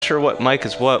sure what mic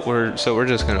is what. So we're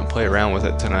just gonna play around with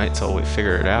it tonight till we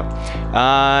figure it out.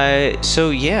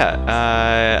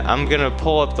 I'm gonna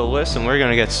pull up the list and we're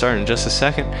gonna get started in just a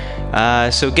second.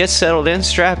 So get settled in,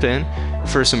 strap in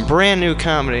for some brand new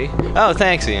comedy. Oh,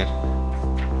 thanks, Ian.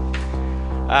 All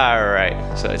right,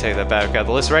 so I take that back. I've got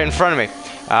the list right in front of me.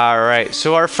 All right,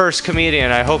 so our first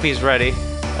comedian. I hope he's ready.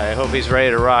 I hope he's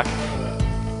ready to rock.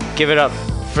 Give it up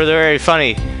for the very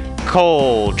funny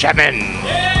Cole Chapman.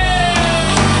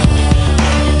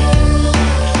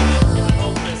 I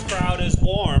hope this crowd is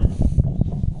warm.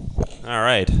 All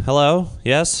right. Hello?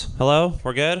 Yes? Hello?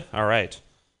 We're good? All right.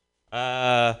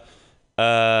 So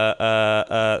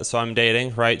I'm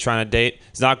dating, right? Trying to date.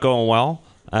 It's not going well.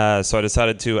 So I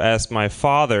decided to ask my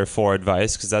father for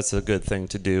advice because that's a good thing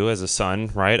to do as a son,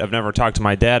 right? I've never talked to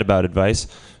my dad about advice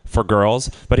for girls,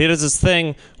 but he does this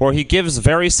thing where he gives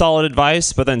very solid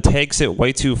advice but then takes it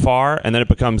way too far and then it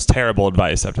becomes terrible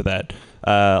advice after that.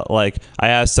 Like I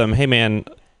asked him, hey man,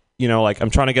 I'm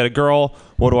trying to get a girl,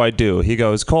 what do I do? He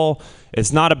goes, Cole,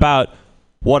 it's not about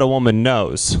what a woman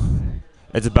knows,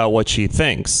 it's about what she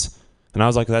thinks. And I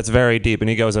was like, that's very deep. And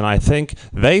he goes, and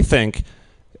they think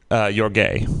you're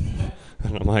gay.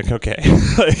 And I'm like, okay.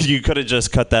 You could have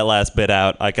just cut that last bit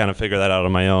out. I kind of figured that out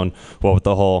on my own, with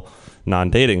the whole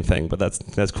non-dating thing, but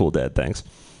that's cool, Dad. Thanks.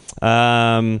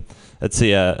 Let's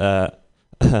see. Where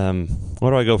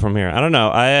do I go from here? I don't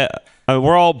know.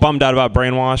 We're all bummed out about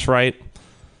brainwash, right?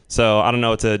 So I don't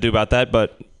know what to do about that,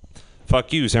 but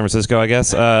fuck you, San Francisco, I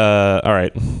guess. All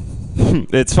right.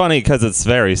 It's funny because it's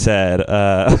very sad.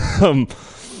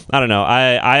 I don't know.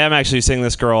 I am actually seeing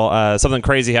this girl. Something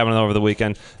crazy happened over the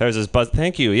weekend. There's this bus.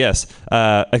 Thank you. Yes.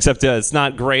 Except it's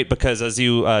not great because, as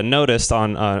you noticed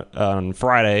on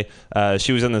Friday,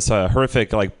 she was in this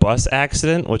horrific bus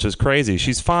accident, which is crazy.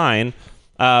 She's fine,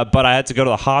 but I had to go to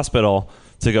the hospital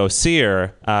to go see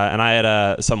her, and I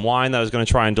had some wine that I was going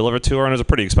to try and deliver to her, and it was a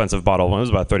pretty expensive bottle. It was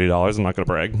about $30. I'm not going to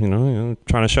brag.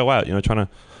 Trying to show out. Trying to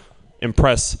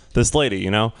impress this lady,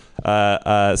 So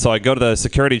I go to the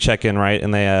security check-in, right,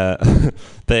 and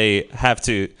they have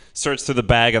to search through the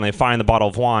bag and they find the bottle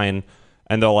of wine,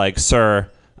 and they're like, "Sir,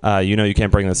 you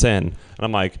can't bring this in." And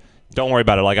I'm like, "Don't worry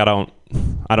about it. I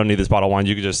don't need this bottle of wine.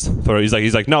 You could just throw it."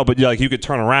 He's like, "No, but you could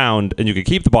turn around and you could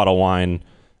keep the bottle of wine,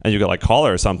 and you could call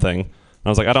her or something." And I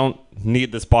was like, "I don't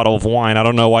need this bottle of wine. I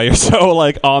don't know why you're so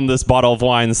on this bottle of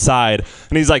wine's side."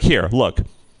 And he's like, "Here, look.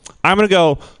 I'm going to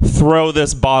go throw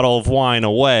this bottle of wine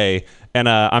away, and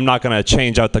I'm not going to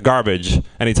change out the garbage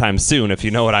anytime soon, if you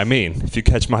know what I mean, if you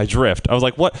catch my drift." I was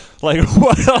like, what? What?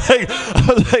 I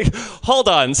was like, hold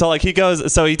on. So, he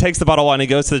takes the bottle of wine, he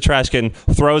goes to the trash can,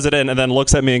 throws it in, and then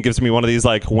looks at me and gives me one of these,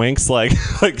 winks, like,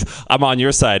 I'm on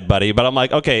your side, buddy. But I'm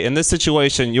like, okay, in this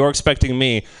situation, you're expecting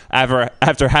me,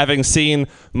 after having seen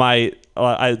my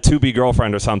to-be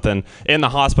girlfriend or something in the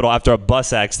hospital after a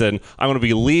bus accident, I'm going to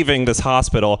be leaving this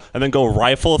hospital and then go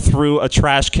rifle through a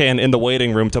trash can in the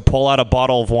waiting room to pull out a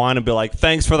bottle of wine and be like,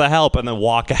 "Thanks for the help," and then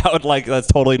walk out like that's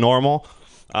totally normal.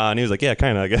 And he was like, "Yeah,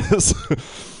 kind of, I guess."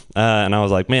 And I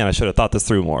was like, man, I should have thought this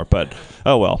through more, but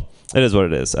oh well. It is what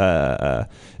it is. That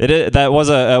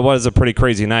was a pretty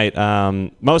crazy night.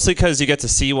 Mostly because you get to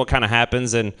see what kind of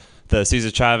happens in the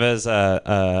Cesar Chavez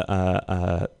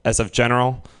SF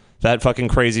General. That fucking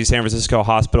crazy San Francisco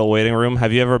hospital waiting room.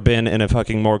 Have you ever been in a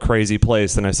fucking more crazy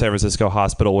place than a San Francisco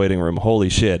hospital waiting room? Holy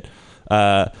shit.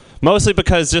 Mostly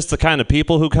because just the kind of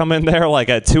people who come in there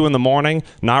at 2 a.m,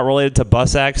 not related to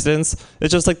bus accidents.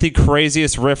 It's just the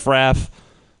craziest riffraff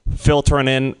filtering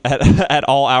in at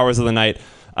all hours of the night.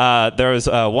 There was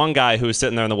one guy who was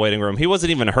sitting there in the waiting room. He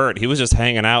wasn't even hurt. He was just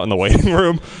hanging out in the waiting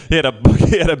room. He had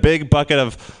a big bucket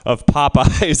of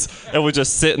Popeyes and was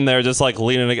just sitting there, just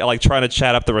leaning, trying to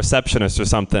chat up the receptionist or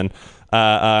something.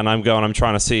 And I'm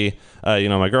trying to see,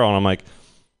 my girl, and I'm like,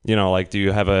 do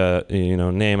you have a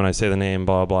name? And I say the name,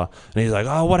 blah blah. And he's like,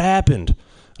 "Oh, what happened?"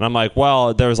 And I'm like,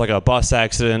 "Well, there was a bus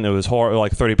accident. It was horrible.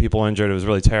 30 people injured. It was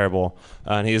really terrible."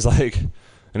 And he's like,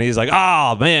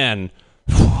 "Oh man,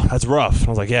 that's rough." And I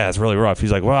was like, "Yeah, it's really rough."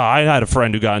 He's like, "Well, I had a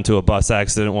friend who got into a bus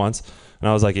accident once." And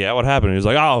I was like, "Yeah, what happened?" And he was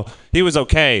like, "Oh, he was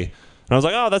okay." And I was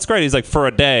like, "Oh, that's great." He's like, "For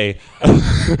a day."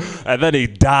 And then he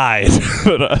died.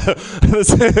 And I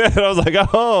was like,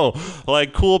 "Oh,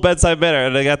 cool bedside manner."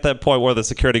 And I got that point where the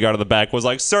security guard in the back was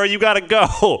like, "Sir, you got to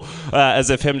go." As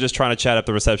if him just trying to chat up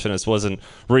the receptionist wasn't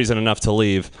reason enough to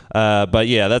leave. But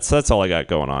yeah, that's all I got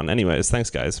going on. Anyways, thanks,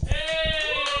 guys.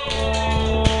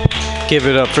 Give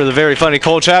it up for the very funny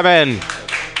Cole Chapman.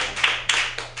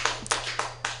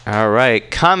 All right,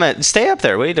 comment. Stay up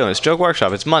there. What are you doing? It's Joke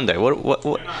Workshop. It's Monday. What?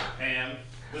 You're not Pam.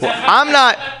 Well, I'm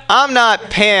not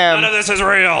Pam. None of this is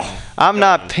real. I'm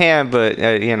not Pam, but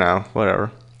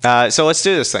whatever. So let's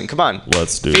do this thing. Come on.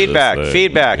 Let's do feedback. this thing.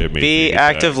 Feedback. Give me Be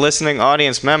feedback. active listening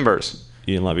audience members.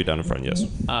 Ian Levy down in front, yes.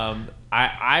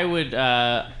 I would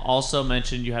also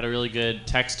mention you had a really good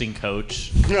texting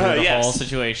coach through the Yes. whole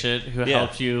situation who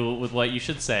helped you with what you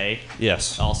should say.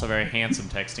 Yes. Also very handsome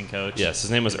texting coach. Yes, his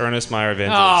name was Ernest Meyer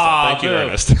Evangelista. Oh, Thank you, boo.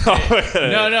 Ernest.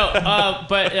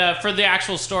 But for the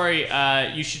actual story,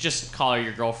 you should just call her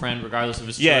your girlfriend, regardless if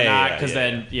it's true or not, because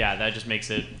that just makes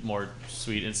it more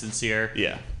sweet and sincere.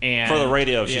 Yeah. And for the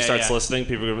radio, if she starts listening,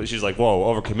 she's like,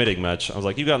 "Whoa, overcommitting much." I was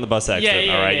like, "You got in the bus accident,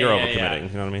 all right? You're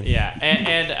overcommitting." You know what I mean? Yeah,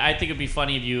 and I think it'd be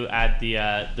funny if you add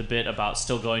the bit about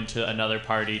still going to another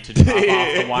party to top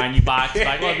off the wine you bought.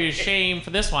 Like, well, it'd be a shame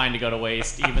for this wine to go to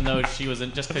waste, even though she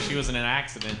wasn't just because she was in an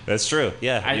accident. That's true.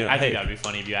 Yeah. I think that'd be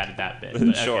funny if you added that bit.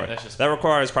 But, Sure. okay, that's just that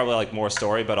requires probably like more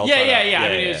story, but I'll yeah. try I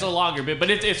mean, it's a longer bit,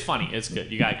 but it's funny. It's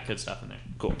good. You got good stuff in there.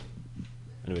 Cool.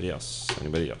 Anybody else?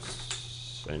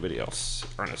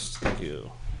 Ernest, thank you.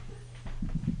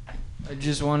 I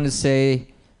just wanted to say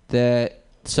that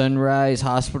Sunrise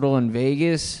Hospital in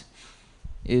Vegas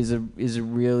is a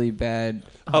really bad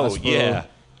hospital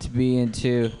to be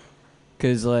into,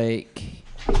 because like.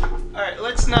 All right,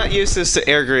 let's not use this to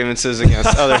air grievances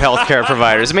against other healthcare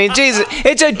providers. I mean, Jesus,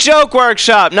 it's a joke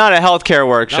workshop, not a healthcare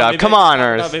workshop. Come on,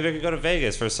 Ernest. Maybe I could go to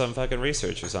Vegas for some fucking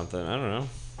research or something. I don't know.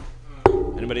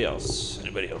 Anybody else?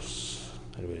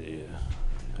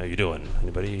 How you doing?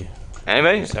 Anybody?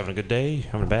 Just having a good day?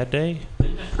 Having a bad day?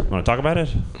 Want to talk about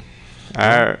it? All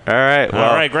right. Well,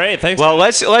 all right, great. Thanks. Well,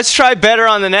 let's try better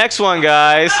on the next one,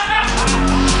 guys.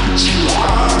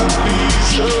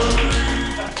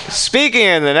 Speaking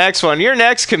of the next one, your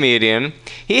next comedian,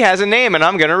 he has a name, and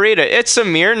I'm going to read it. It's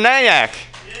Samir Nayak.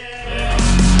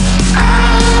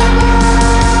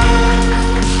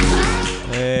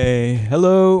 Hey,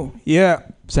 hello. Yeah,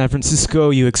 San Francisco,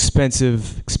 you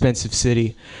expensive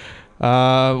city.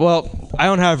 Well, I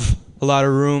don't have a lot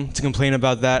of room to complain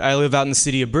about that. I live out in the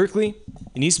city of Berkeley,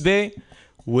 in East Bay,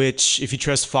 which, if you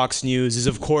trust Fox News, is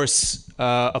of course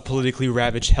a politically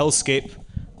ravaged hellscape.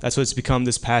 That's what it's become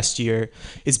this past year.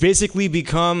 It's basically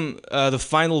become the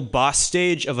final boss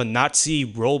stage of a Nazi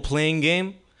role-playing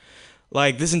game.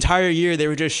 Like, this entire year, they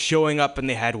were just showing up and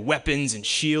they had weapons and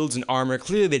shields and armor.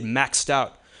 Clearly, they'd maxed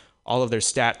out all of their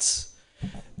stats.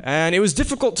 And it was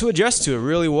difficult to adjust to, it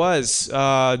really was.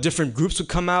 Different groups would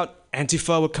come out.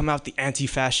 Antifa would come out, the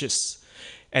anti-fascists.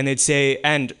 And they'd say,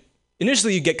 and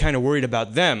initially you'd get kind of worried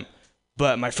about them,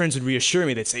 but my friends would reassure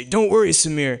me. They'd say, don't worry,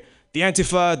 Samir. The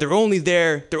Antifa, they're only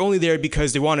there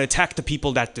because they want to attack the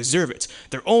people that deserve it.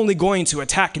 They're only going to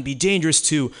attack and be dangerous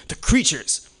to the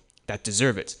creatures that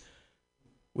deserve it.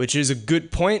 Which is a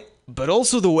good point, but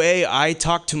also the way I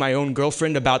talk to my own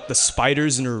girlfriend about the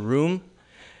spiders in her room,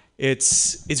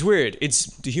 it's weird. It's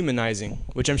dehumanizing,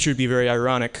 which I'm sure would be very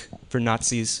ironic for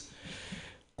Nazis.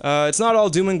 It's not all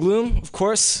doom and gloom, of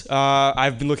course.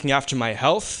 I've been looking after my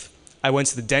health. I went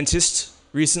to the dentist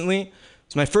recently.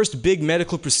 It's my first big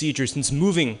medical procedure since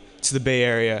moving to the Bay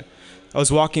Area. I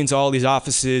was walking into all these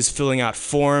offices, filling out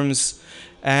forms,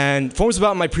 and forms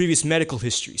about my previous medical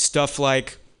history. Stuff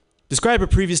like, describe a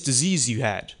previous disease you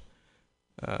had.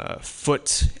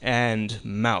 Foot and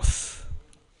mouth.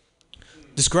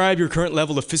 Describe your current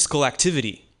level of physical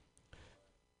activity.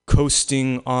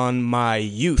 Coasting on my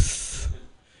youth.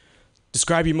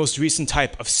 Describe your most recent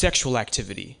type of sexual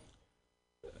activity.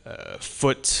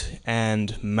 Foot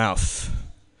and mouth.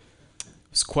 It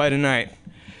was quite a night.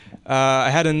 I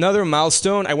had another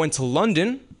milestone. I went to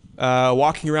London.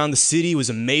 Walking around the city was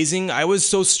amazing. I was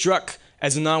so struck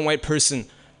as a non-white person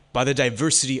by the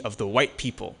diversity of the white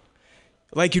people.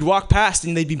 Like, you'd walk past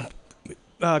and they'd be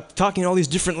talking all these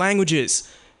different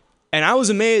languages. And I was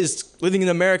amazed, living in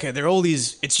America,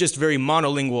 it's just very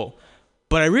monolingual.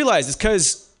 But I realized it's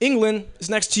because England is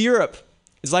next to Europe.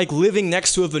 It's like living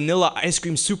next to a vanilla ice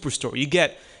cream superstore. You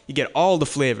get all the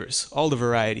flavors, all the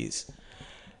varieties.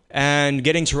 And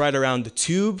getting to ride around the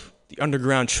tube, the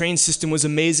underground train system was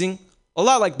amazing. A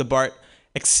lot like the BART,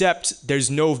 except there's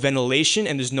no ventilation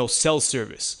and there's no cell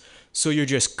service. So you're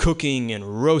just cooking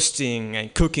and roasting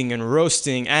and cooking and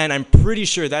roasting. And I'm pretty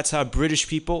sure that's how British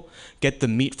people get the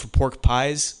meat for pork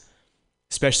pies,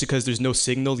 especially because there's no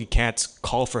signal. You can't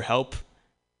call for help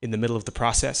in the middle of the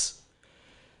process.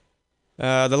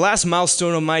 The last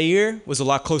milestone of my year was a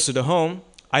lot closer to home.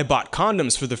 I bought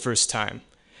condoms for the first time.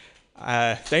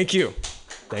 Thank you.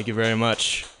 Thank you very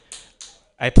much.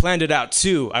 I planned it out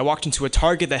too. I walked into a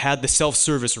Target that had the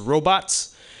self-service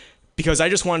robots because I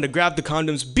just wanted to grab the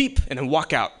condoms, beep, and then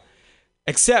walk out.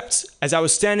 Except, as I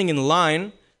was standing in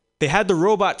line, they had the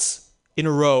robots in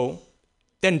a row.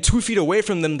 Then 2 feet away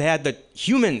from them, they had the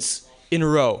humans in a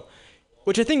row.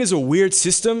 which I think is a weird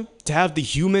system to have the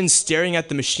humans staring at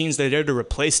the machines that are there to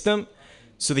replace them.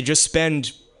 So they just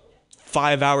spend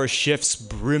 5-hour shifts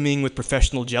brimming with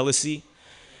professional jealousy.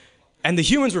 And the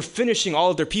humans were finishing all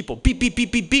of their people. Beep, beep,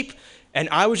 beep, beep, beep. And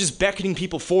I was just beckoning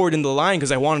people forward in the line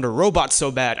because I wanted a robot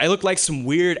so bad. I looked like some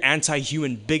weird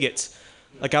anti-human bigot.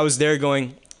 Like I was there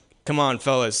going, come on,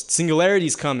 fellas,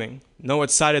 singularity's coming. Know what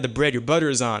side of the bread your butter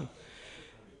is on.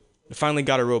 I finally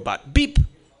got a robot. Beep.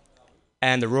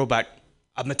 And the robot,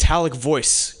 a metallic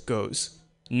voice goes,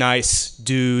 nice,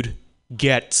 dude,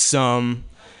 get some.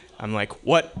 I'm like,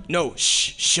 what? No,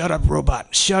 shut up,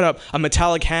 robot, shut up. A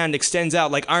metallic hand extends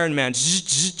out like Iron Man.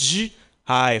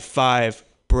 High five,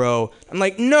 bro. I'm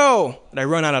like, no. And I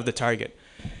run out of the target.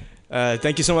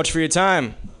 Thank you so much for your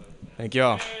time. Thank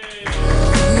y'all.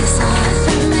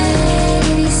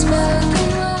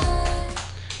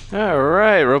 All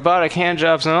right, robotic hand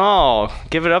jobs and all.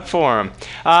 Give it up for him.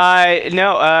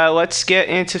 Let's get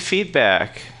into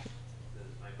feedback.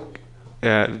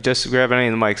 Just grab any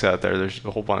of the mics out there. There's a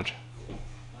whole bunch.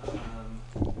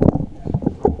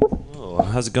 Oh,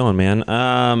 how's it going, man?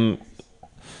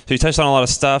 So you touched on a lot of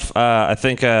stuff. I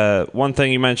think one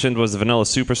thing you mentioned was the Vanilla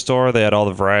Superstore. They had all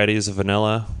the varieties of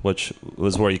vanilla, which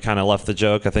was where you kind of left the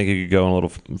joke. I think you could go in a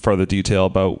little further detail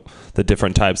about the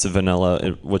different types of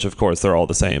vanilla, which of course they're all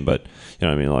the same, but you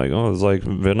know what I mean? Like, oh, it's like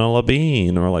vanilla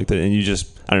bean or like that. And you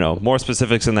just, I don't know, more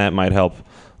specifics than that might help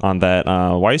on that.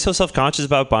 Why are you so self-conscious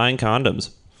about buying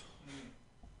condoms?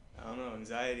 I don't know,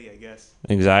 anxiety, I guess.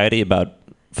 Anxiety about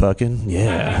fucking?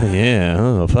 Yeah.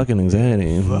 Oh, fucking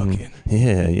anxiety. Fucking.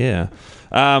 Yeah.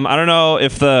 I don't know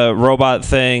if the robot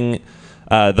thing,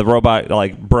 the robot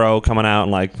like bro coming out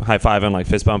and like high-fiving, like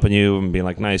fist bumping you and being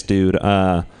like, nice dude.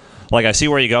 Like I see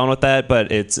where you're going with that,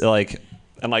 but it's like,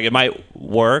 and like it might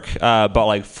work, but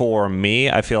like for me,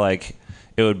 I feel like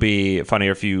it would be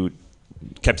funnier if you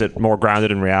kept it more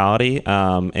grounded in reality,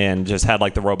 and just had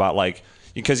like the robot like,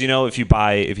 because you know if you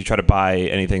try to buy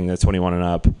anything that's 21 and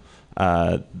up,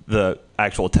 the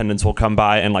actual attendants will come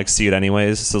by and like see it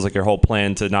anyways. So it's like your whole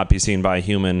plan to not be seen by a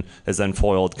human is then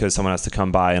foiled because someone has to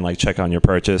come by and like check on your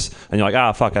purchase, and you're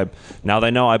like, fuck, now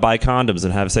they know I buy condoms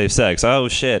and have safe sex. Oh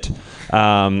shit.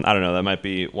 I don't know, that might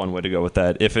be one way to go with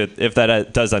that if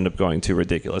that does end up going too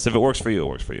ridiculous. If it works for you, it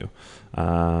works for you.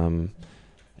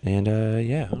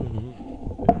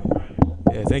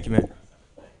 Yeah, thank you, man.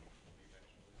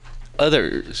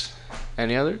 Others?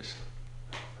 Any others?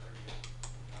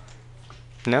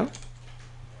 No?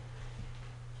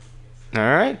 All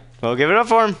right. Well, give it up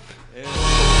for him.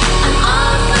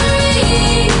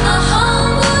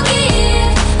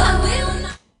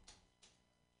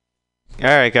 All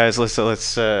right, guys.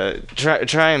 Let's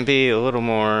try and be a little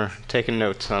more taking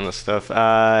notes on this stuff.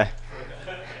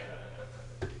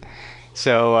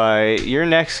 So your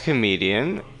next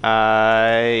comedian,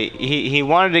 he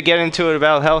wanted to get into it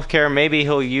about healthcare. Maybe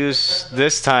he'll use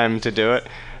this time to do it.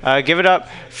 Give it up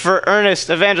for Ernest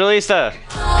Evangelista.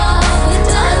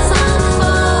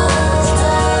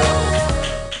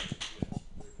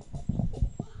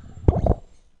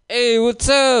 Hey, what's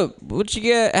up? What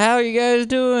you got? How you guys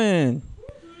doing?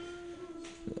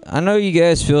 I know you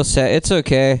guys feel sad. It's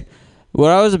okay.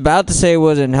 What I was about to say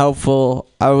wasn't helpful.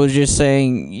 I was just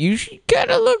saying you kind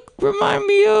of remind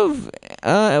me of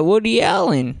Woody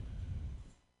Allen.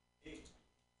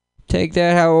 Take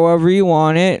that however you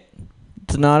want it.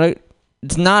 It's not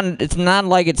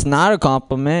like it's not a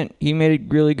compliment. He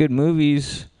made really good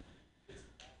movies.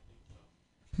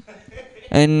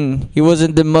 And he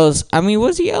wasn't the most,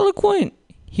 was he eloquent?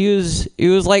 He was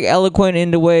like eloquent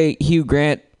in the way Hugh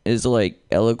Grant is like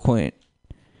eloquent.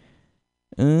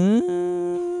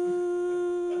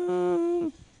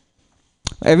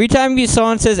 Every time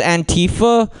someone says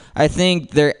Antifa, I think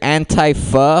they're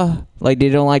anti-pho, like they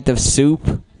don't like the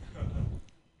soup.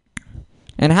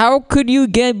 And how could you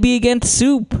be against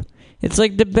soup? It's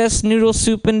like the best noodle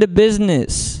soup in the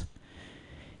business.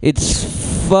 It's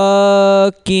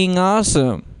fucking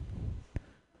awesome.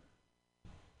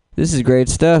 This is great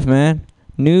stuff, man.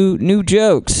 New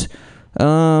jokes.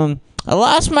 I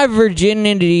lost my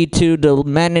virginity to the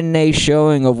matinee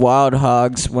showing of Wild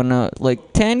Hogs when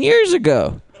 10 years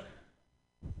ago.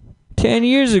 10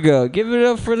 years ago. Give it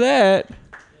up for that.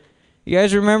 You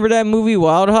guys remember that movie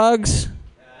Wild Hogs?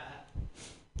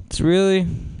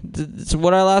 It's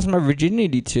what I lost my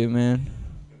virginity to, man.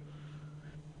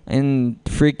 In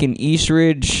freaking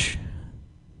Eastridge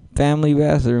family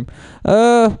bathroom.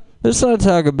 Let's not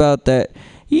talk about that.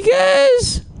 You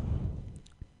guys,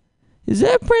 is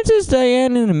that Princess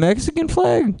Diana in the Mexican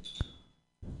flag?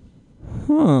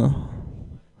 Huh.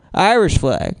 Irish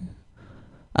flag.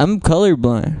 I'm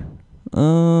colorblind.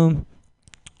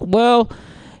 Well,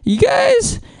 you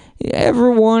guys ever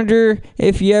wonder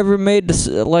if you ever made this,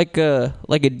 like a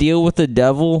deal with the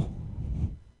devil?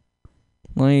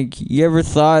 Like, you ever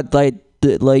thought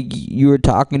like you were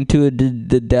talking to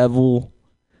the devil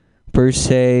per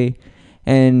se,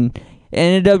 and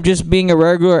ended up just being a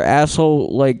regular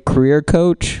asshole like career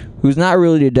coach who's not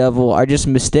really the devil. I just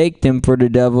mistaked him for the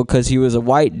devil because he was a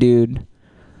white dude.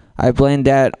 I blame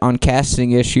that on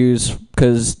casting issues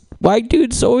because white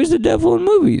dude's always the devil in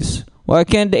movies. Why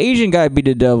can't the Asian guy be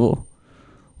the devil?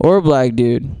 Or a black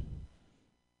dude?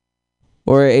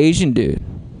 Or an Asian dude?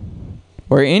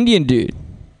 Or an Indian dude?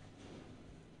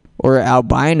 Or an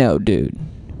albino dude?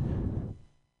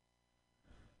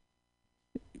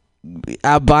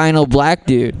 Albino black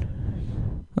dude.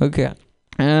 Okay.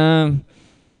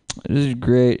 This is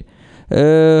great.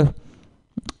 The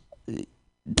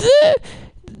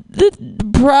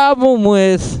problem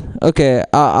with... Okay,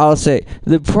 I'll say.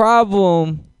 The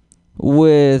problem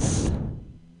with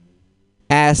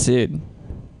acid,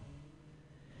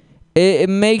 it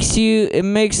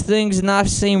makes things not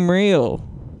seem real.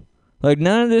 Like,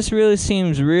 none of this really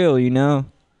seems real, you know?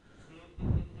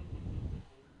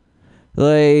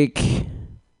 Like,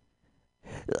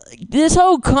 this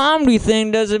whole comedy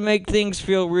thing doesn't make things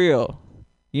feel real.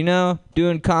 You know?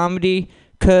 Doing comedy,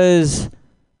 because,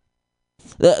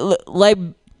 like,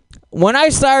 when I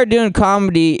started doing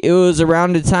comedy, it was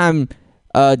around the time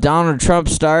Donald Trump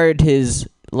started his,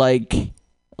 like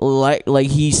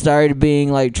he started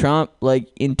being like Trump, like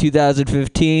in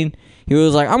 2015. He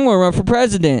was like, I'm going to run for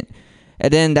president.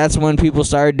 And then that's when people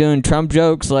started doing Trump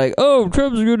jokes like, oh,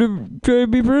 Trump's going to try to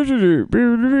be president.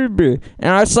 And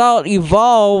I saw it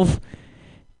evolve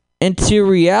into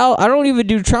reality. I don't even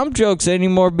do Trump jokes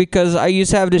anymore because I used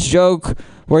to have this joke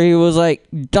where he was like,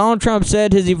 Donald Trump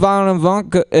said his daughter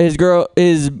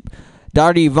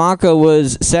Ivanka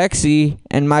was sexy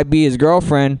and might be his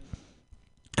girlfriend.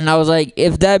 And I was like,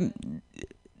 if that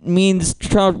means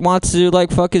Trump wants to like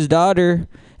fuck his daughter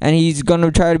and he's going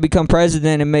to try to become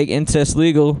president and make incest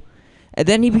legal. And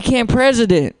then he became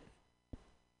president.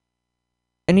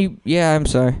 And I'm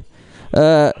sorry.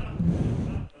 But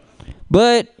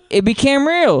it became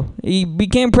real. He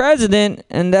became president,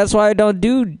 and that's why I don't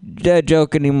do that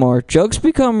joke anymore. Jokes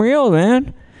become real,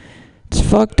 man. It's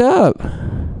fucked up.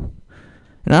 And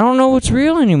I don't know what's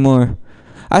real anymore.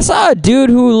 I saw a dude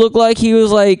who looked like he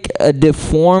was like a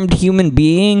deformed human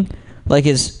being. Like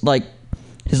his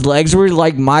legs were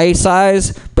like my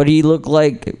size, but he looked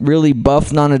like really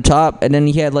buffed on the top, and then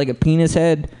he had like a penis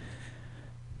head.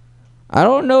 I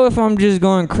don't know if I'm just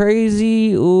going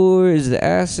crazy, or is it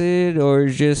acid, or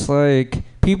is just like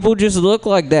people just look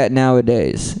like that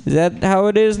nowadays. Is that how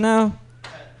it is now?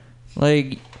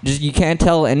 Like, just you can't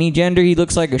tell any gender. He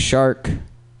looks like a shark.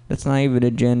 That's not even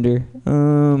a gender.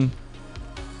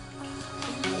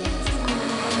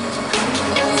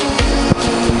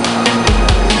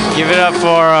 Give it up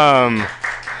for him.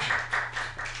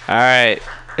 All right.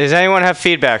 Does anyone have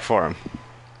feedback for him?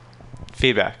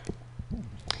 Feedback.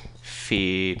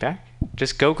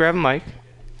 Just go grab a mic.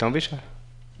 Don't be shy.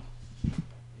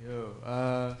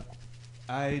 Yo,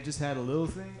 I just had a little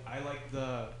thing. I like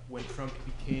when Trump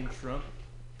became Trump,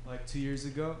 like 2 years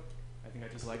ago. I think I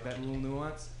just like that little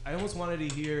nuance. I almost wanted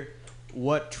to hear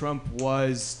what Trump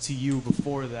was to you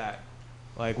before that.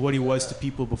 Like what he was to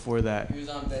people before that. He was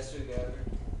on Best Week Ever.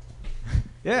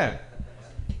 Yeah.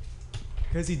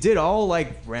 Because he did all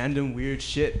like random weird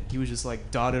shit. He was just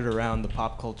like dotted around the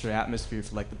pop culture atmosphere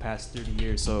for like the past 30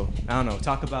 years. So I don't know.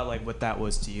 Talk about like what that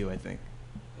was to you, I think.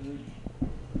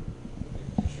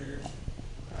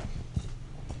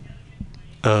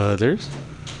 Others?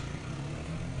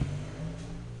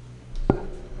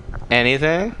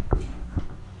 Anything?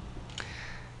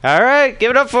 All right,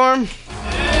 give it up for him.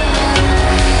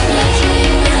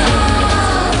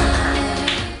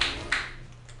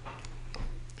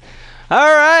 All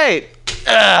right,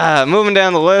 moving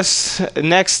down the list.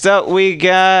 Next up, we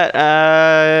got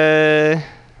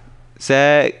is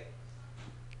that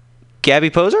Gabby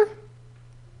Poser?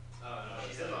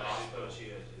 She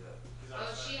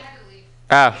had to leave.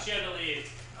 Oh. She had to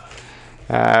leave.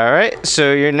 All right,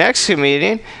 so your next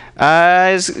comedian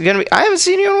is gonna be. I haven't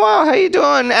seen you in a while. How you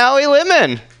doing, Allie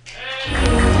Littman?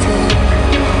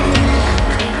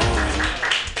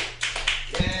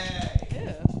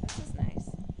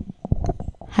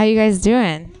 How you guys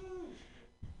doing?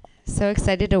 So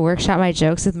excited to workshop my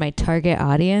jokes with my target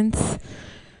audience,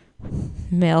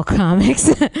 male comics.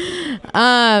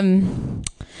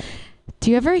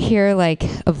 Do you ever hear like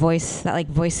a voice, that like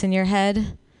voice in your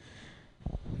head?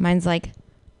 Mine's like,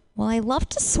 well, I love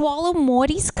to swallow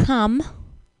Morty's cum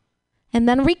and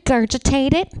then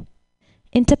regurgitate it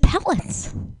into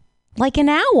pellets, like an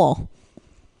owl.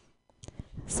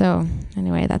 So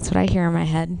anyway, that's what I hear in my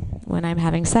head when I'm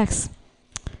having sex.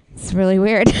 It's really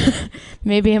weird.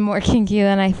 Maybe I'm more kinky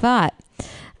than I thought.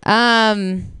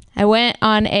 I went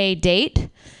on a date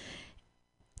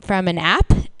from an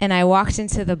app, and I walked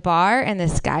into the bar, and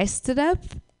this guy stood up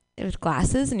with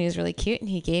glasses, and he was really cute, and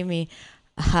he gave me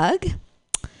a hug.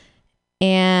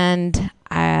 And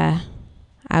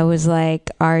I was like,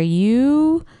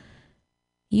 you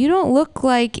don't look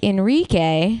like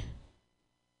Enrique.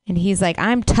 And he's like,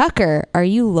 I'm Tucker. Are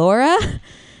you Laura?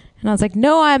 And I was like,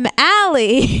 no, I'm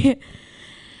Allie.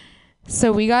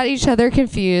 So we got each other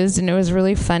confused, and it was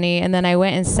really funny. And then I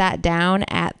went and sat down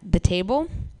at the table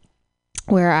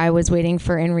where I was waiting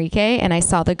for Enrique, and I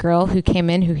saw the girl who came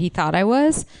in who he thought I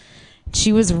was.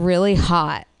 She was really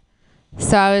hot.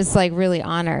 So I was like really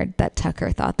honored that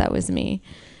Tucker thought that was me.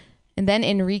 And then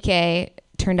Enrique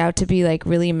turned out to be like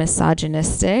really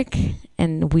misogynistic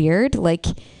and weird. Like,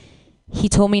 he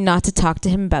told me not to talk to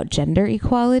him about gender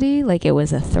equality, like it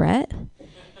was a threat.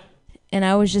 And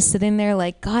I was just sitting there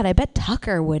like, God, I bet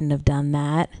Tucker wouldn't have done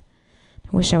that. I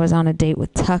wish I was on a date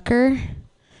with Tucker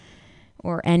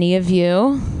or any of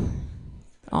you.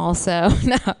 Also,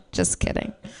 no, just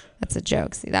kidding. That's a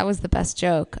joke. See, that was the best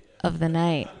joke of the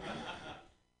night.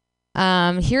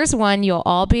 Here's one you'll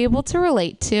all be able to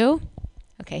relate to.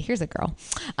 Okay, here's a girl.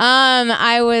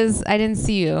 I didn't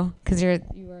see you because you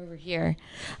were over here.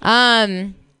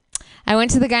 I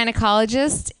went to the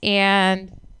gynecologist,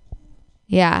 and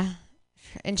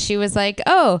she was like,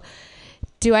 oh,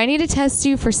 do I need to test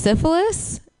you for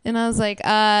syphilis? And I was like,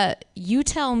 you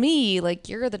tell me, like,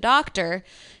 you're the doctor.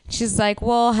 She's like,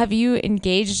 well, have you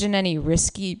engaged in any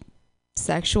risky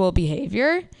sexual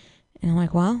behavior? And I'm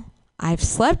like, well, I've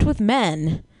slept with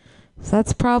men, so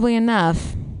that's probably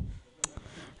enough.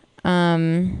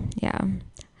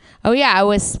 Oh yeah, I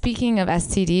was, speaking of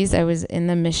STDs, I was in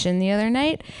the Mission the other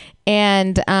night,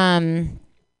 and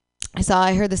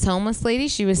I heard this homeless lady.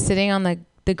 She was sitting on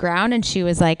the ground, and she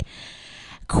was like,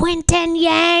 Quentin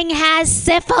Yang has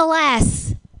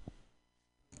syphilis.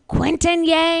 Quentin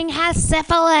Yang has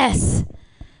syphilis.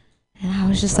 And I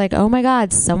was just like, oh my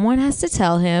God, someone has to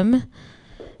tell him.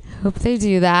 Hope they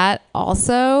do that.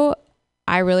 Also,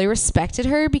 I really respected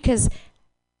her because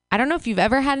I don't know if you've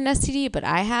ever had an STD, but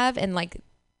I have. And like,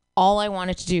 all I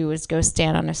wanted to do was go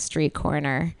stand on a street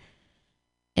corner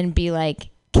and be like,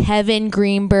 Kevin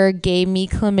Greenberg gave me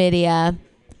chlamydia.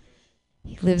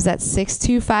 He lives at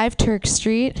 625 Turk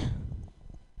Street.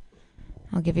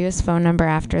 I'll give you his phone number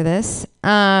after this.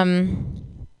 I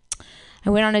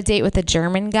went on a date with a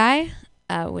German guy,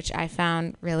 which I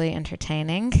found really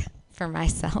entertaining for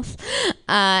myself.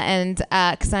 And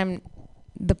because I'm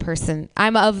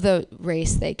of the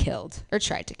race they killed, or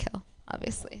tried to kill,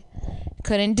 obviously.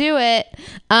 Couldn't do it.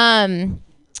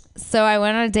 So I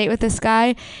went on a date with this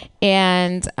guy,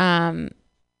 and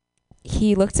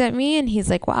he looked at me and he's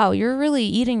like, wow, you're really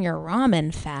eating your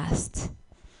ramen fast.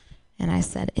 And I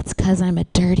said, it's because I'm a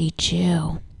dirty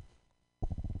Jew.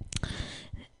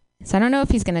 So I don't know if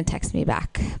he's going to text me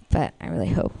back, but I really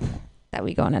hope that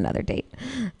we go on another date.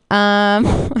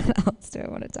 What else do I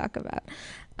want to talk about?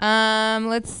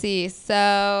 Let's see.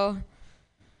 So,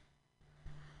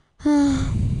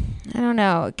 I don't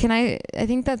know. I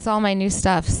think that's all my new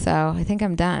stuff, so I think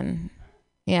I'm done.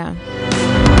 Yeah.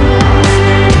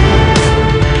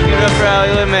 Give it up for Allie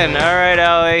Littman. All right,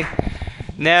 Allie.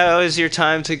 Now is your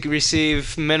time to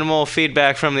receive minimal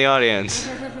feedback from the audience.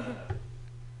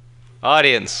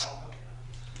 Audience.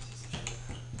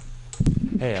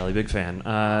 Hey, Allie, big fan.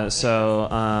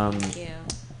 Thank you.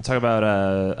 Talk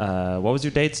about, what was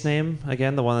your date's name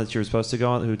again? The one that you were supposed to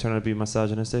go on who turned out to be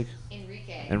misogynistic?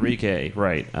 Enrique,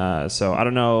 right. So I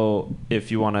don't know if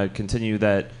you want to continue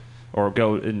that or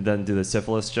go and then do the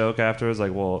syphilis joke afterwards.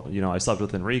 Like, well, I slept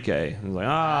with Enrique. And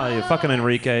like, you fucking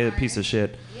Enrique, the piece of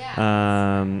shit.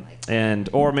 Yeah.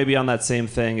 Or maybe on that same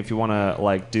thing, if you want to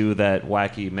like do that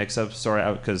wacky mix-up story,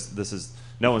 because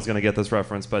no one's going to get this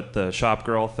reference, but the shop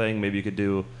girl thing, maybe you could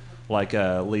do like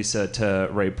a Lisa to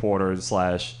Ray Porter /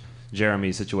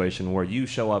 Jeremy situation where you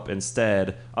show up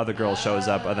instead, other girl shows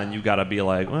up, and then you gotta be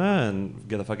like, and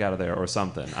get the fuck out of there or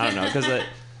something. I don't know, because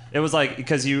it was like,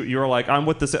 because you were like, I'm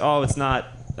with this, oh, it's not,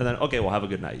 and then, okay, well, have a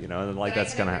good night, and like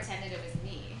that's gonna happen. Pretended it was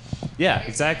me. Yeah,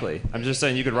 exactly. I'm just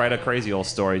saying you could write a crazy old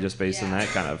story just based on that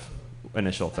kind of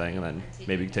initial thing, and then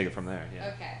maybe take it from there.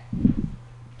 Yeah. Okay.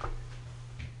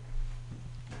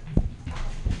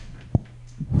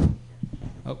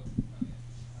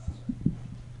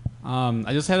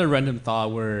 I just had a random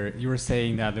thought where you were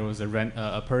saying that there was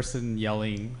a person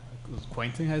yelling,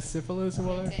 Quentin has syphilis or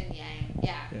whatever? Quentin Yang.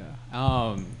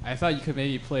 Yeah. I thought you could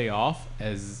maybe play off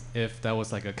as if that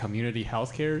was like a community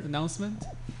healthcare announcement.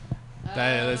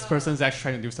 That this person's actually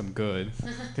trying to do some good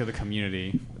to the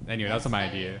community. Anyway, that's my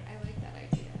idea. I like that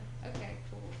idea. Okay,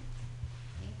 cool.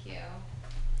 Thank you.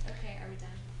 Okay, are we done?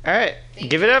 All right,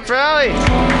 give it up for Ollie.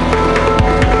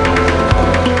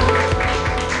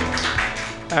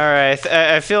 All right,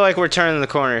 I feel like we're turning the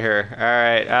corner here. All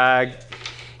right,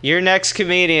 your next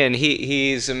comedian,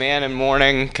 he's a man in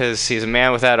mourning because he's a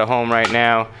man without a home right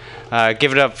now.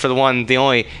 Give it up for the one, the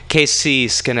only, KC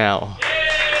Scannell.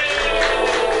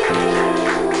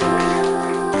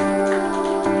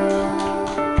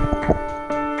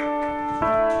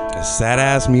 Sad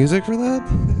ass music for that?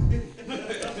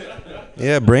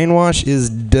 Yeah, brainwash is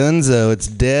donezo. It's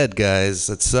dead, guys.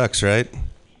 That sucks, right?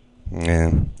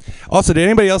 Yeah. Also, did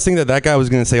anybody else think that guy was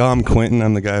going to say, "Oh, I'm Quentin.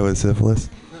 I'm the guy with syphilis"?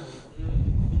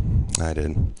 I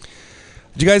did.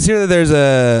 Did you guys hear that there's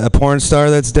a porn star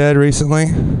that's dead recently?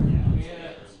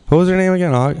 What was her name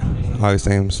again? August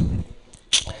Ames.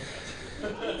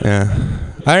 Yeah.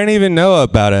 I didn't even know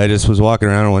about it. I just was walking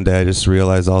around one day. I just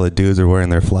realized all the dudes are wearing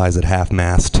their flies at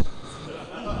half-mast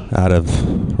out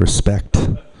of respect.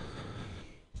 And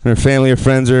her family or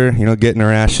friends are, getting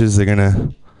her ashes. They're going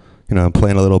to,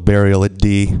 plan a little burial at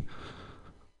D.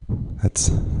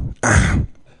 That's...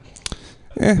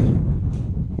 yeah.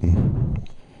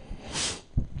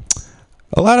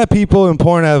 A lot of people in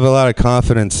porn have a lot of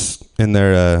confidence in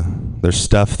their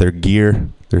stuff, their gear,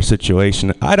 their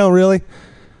situation. I don't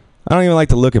even like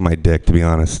to look at my dick, to be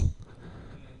honest.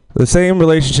 The same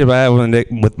relationship I have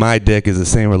with my dick is the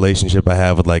same relationship I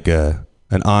have with like an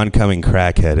oncoming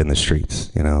crackhead in the streets.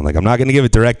 Like I'm not going to give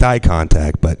it direct eye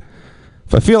contact, but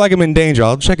if I feel like I'm in danger,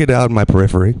 I'll check it out in my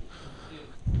periphery.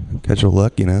 Catch a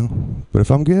look, But if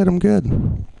I'm good, I'm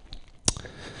good.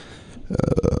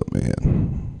 Oh,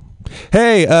 man.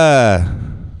 Hey,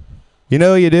 you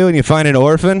know what you do when you find an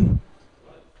orphan?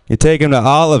 You take him to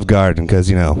Olive Garden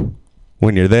because,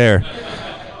 when you're there,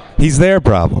 he's their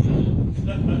problem.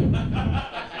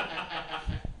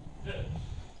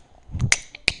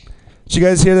 Did you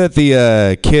guys hear that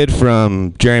the kid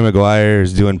from Jerry Maguire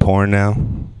is doing porn now?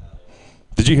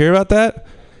 Did you hear about that?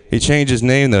 He changed his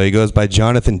name, though. He goes by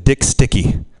Jonathan Dick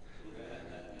Sticky.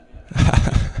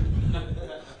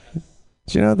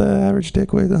 Did you know the average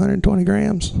dick weighs 120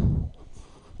 grams?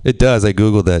 It does. I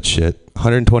Googled that shit.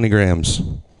 120 grams.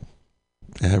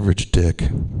 Average dick.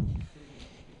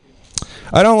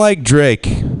 I don't like Drake.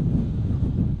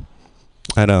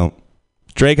 I don't.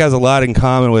 Drake has a lot in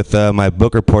common with my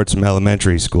book reports from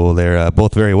elementary school. They're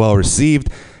both very well received,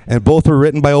 and both were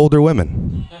written by older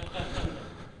women.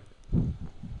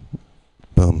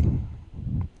 Boom.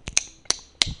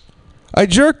 I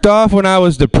jerked off when I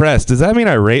was depressed. Does that mean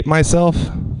I raped myself?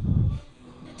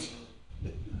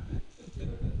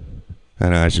 I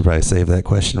know I should probably save that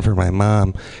question for my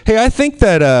mom. Hey, I think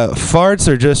that farts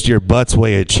are just your butt's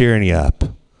way of cheering you up.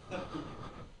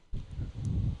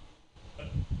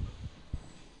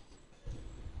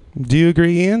 Do you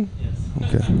agree, Ian?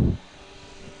 Yes. Okay.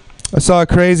 I saw a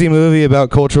crazy movie about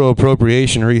cultural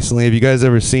appropriation recently. Have you guys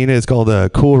ever seen it? It's called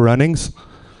Cool Runnings.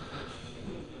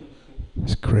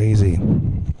 It's crazy.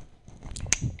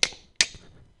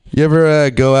 You ever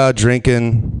go out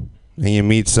drinking and you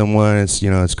meet someone, it's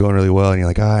going really well, and you're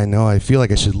like, I know, I feel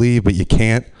like I should leave, but you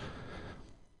can't.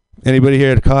 Anybody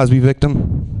here a Cosby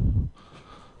victim?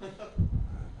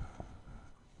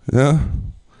 No?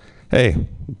 Hey,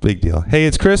 big deal. Hey,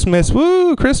 it's Christmas.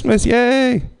 Woo, Christmas,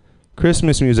 yay.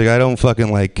 Christmas music. I don't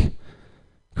fucking like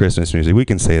Christmas music. We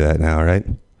can say that now, right?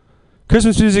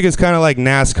 Christmas music is kind of like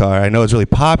NASCAR. I know it's really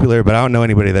popular, but I don't know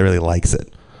anybody that really likes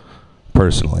it,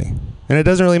 personally. And it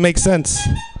doesn't really make sense.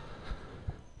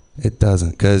 It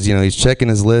doesn't, because, he's checking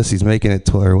his list. He's making it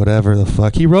to, or whatever the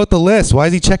fuck. He wrote the list. Why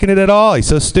is he checking it at all? He's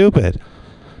so stupid.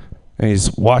 And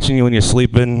he's watching you when you're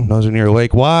sleeping, knows when you're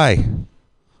awake. Why?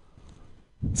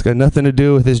 It's got nothing to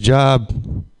do with his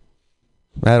job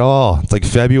at all. It's like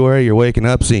February, you're waking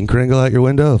up, seeing Kringle out your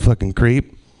window, fucking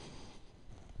creep.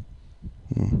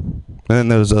 And then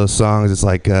there's those songs, it's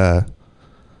like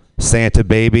Santa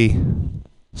Baby,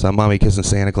 some mommy kissing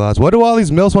Santa Claus. What do all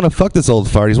these milfs want to fuck this old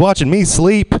fart? He's watching me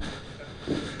sleep.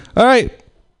 All right.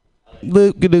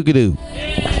 Look-a-doo-ga-doo.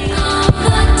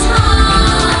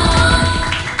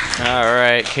 All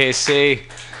right, KC.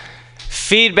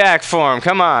 Feedback form.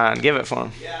 Come on, give it for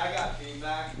him. Yeah, I got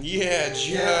feedback. Yeah,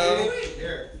 Joe.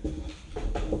 Here.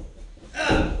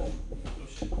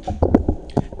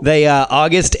 They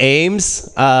August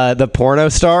Ames, the porno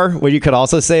star, where you could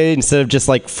also say, instead of just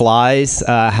like flies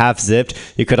half zipped,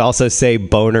 you could also say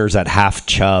boners at half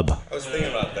chub. I was thinking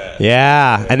about that.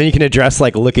 Yeah, and then you can address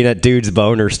like looking at dudes'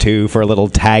 boners too for a little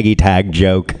taggy tag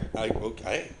joke.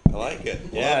 Okay, I like it.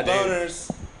 Yeah, boners.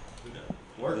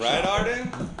 Right, Arden?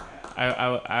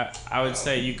 I would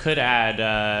say you could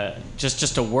add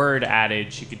just a word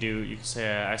adage. You could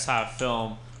say I saw a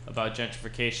film about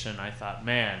gentrification. I thought,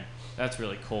 man, that's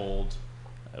really cold.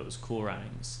 It was Cool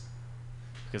Runnings,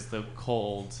 because the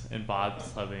cold in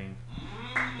bobsledding.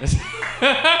 I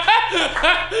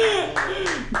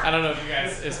don't know if you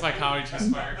guys. Is my comedy too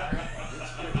smart? No,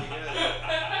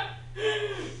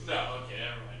 okay,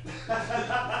 never mind.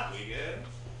 We good?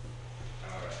 All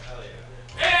right, hell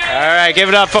yeah. All right, give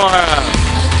it up for him.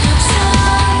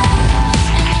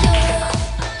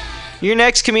 Your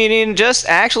next comedian just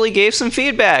actually gave some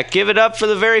feedback. Give it up for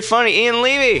the very funny Ian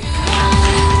Levy.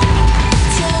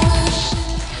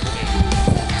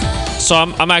 So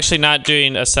I'm actually not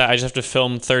doing a set. I just have to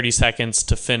film 30 seconds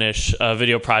to finish a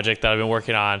video project that I've been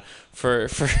working on for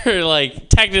like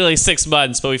technically 6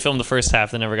 months, but we filmed the first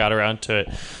half and never got around to it.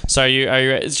 So are you?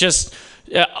 It's just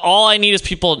all I need is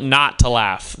people not to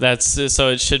laugh. So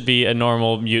it should be a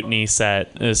normal mutiny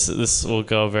set. This will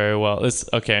go very well. It's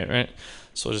okay, right?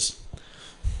 So we'll just.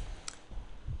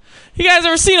 You guys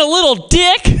ever seen a little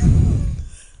dick?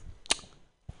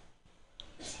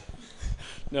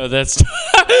 No, that's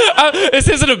this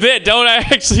isn't a bit. Don't I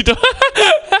actually don't?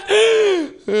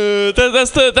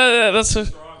 That's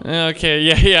okay.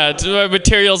 Yeah. My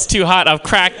material's too hot. I've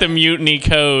cracked the mutiny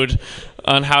code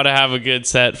on how to have a good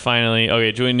set. Finally.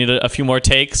 Okay. Do we need a few more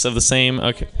takes of the same?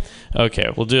 Okay.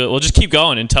 We'll do it. We'll just keep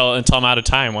going until I'm out of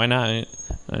time. Why not?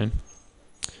 Fine.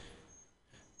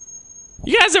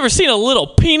 You guys ever seen a little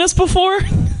penis before?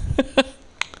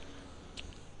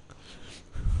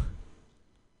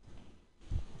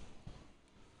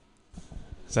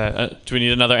 Is that? Do we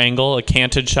need another angle? A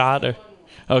canted shot? Or?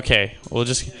 Okay, we'll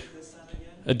just.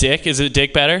 A dick? Is it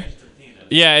dick better?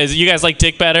 Yeah. You guys like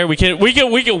dick better? We can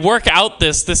work out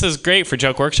this. This is great for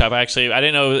Joke Workshop. Actually, I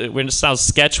didn't know it sounds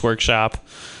Sketch Workshop.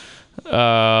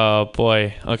 Oh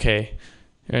boy. Okay.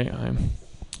 Right.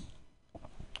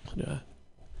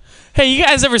 Hey, you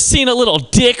guys ever seen a little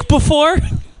dick before?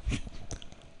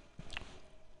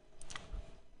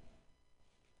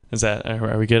 Is that?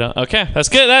 Are we good? Okay, that's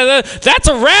good. That's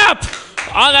a wrap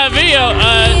on that video.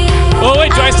 Oh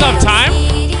wait, do I still have time?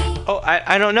 Oh,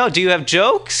 I don't know. Do you have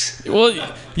jokes? Well,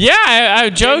 yeah, I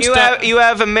have jokes. You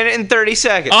have a minute and 30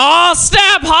 seconds. Oh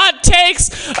snap! Hot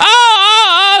takes.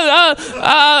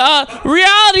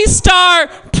 Reality star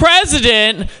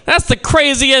president. That's the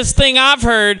craziest thing I've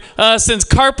heard since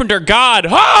Carpenter God.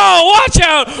 Oh, watch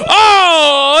out!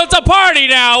 Oh, it's a party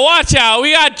now. Watch out!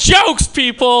 We got jokes,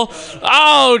 people.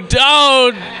 Oh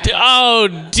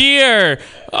dear.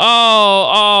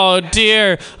 Oh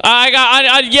dear.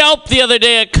 On Yelp the other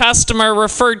day, a customer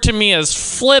referred to me as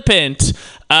flippant.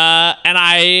 And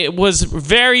I was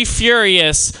very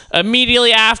furious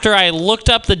immediately after I looked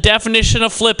up the definition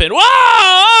of flippant. Whoa!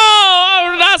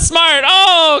 Oh, not smart.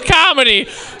 Oh, comedy.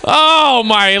 Oh,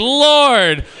 my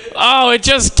Lord. Oh, it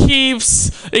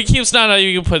keeps. No,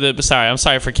 you can put it. Sorry, I'm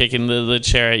sorry for kicking the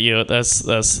chair at you. That's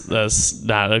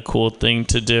not a cool thing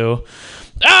to do.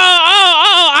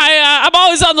 I'm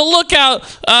always on the lookout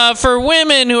for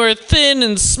women who are thin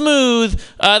and smooth.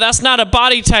 That's not a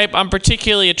body type I'm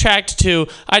particularly attracted to.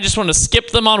 I just want to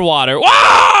skip them on water.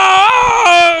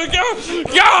 Whoa! Go!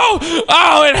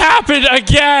 Oh, it happened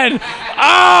again.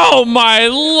 Oh, my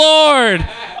Lord.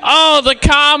 Oh, the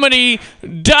comedy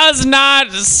does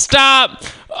not stop.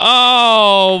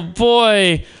 Oh,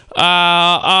 boy.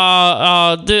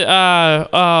 I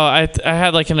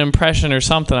had like an impression or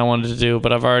something I wanted to do,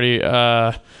 but I've already,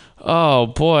 oh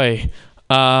boy.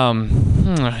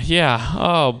 Yeah.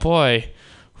 Oh boy.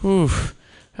 Whew.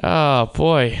 Oh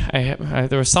boy.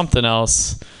 There was something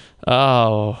else.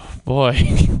 Oh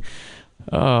boy.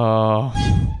 Oh.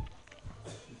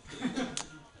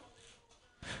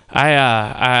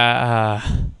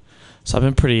 So I've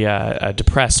been pretty,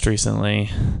 depressed recently.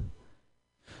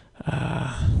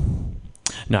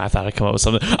 No, I thought I'd come up with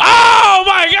something. Oh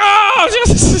my God!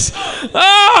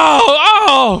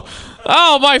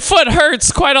 Oh, my foot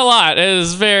hurts quite a lot. That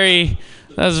was very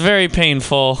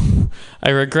painful. I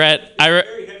regret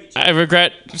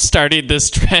starting this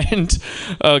trend.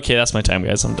 Okay, that's my time,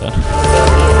 guys. I'm done. All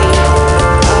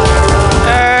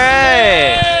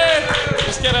right.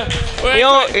 Just gonna.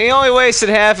 He only wasted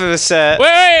half of a set.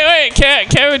 Wait.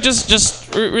 Can we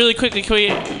just really quickly? Can we?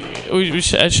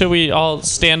 should we all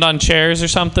stand on chairs or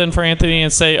something for Anthony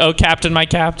and say, "Oh, Captain, my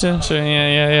Captain"?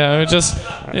 Yeah.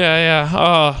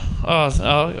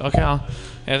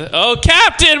 Okay. Oh,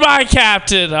 Captain, my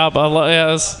Captain.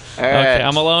 Yes. Okay,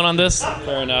 I'm alone on this.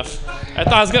 Fair enough. I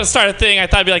thought I was gonna start a thing. I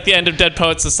thought it'd be like the end of Dead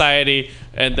Poets Society,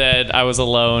 and then I was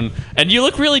alone. And you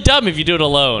look really dumb if you do it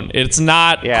alone. It's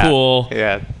not cool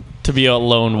to be a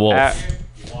lone wolf.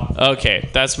 Okay,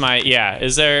 that's my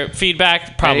Is there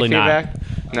feedback? Probably not.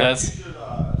 No.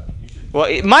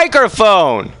 Well,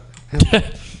 microphone.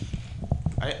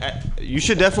 You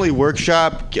should definitely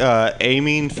workshop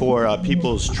aiming for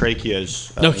people's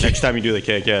tracheas next time you do the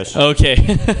kick. Yes.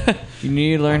 Okay. You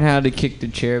need to learn how to kick the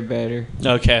chair better.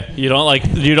 Okay. You don't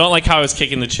like how I was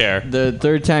kicking the chair. The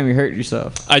third time you hurt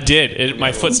yourself. I did.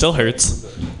 My foot still hurts.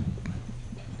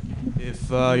 If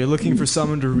you're looking for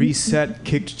someone to reset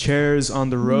kicked chairs on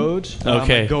the road,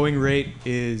 my going rate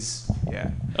is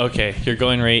Okay, your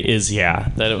going rate is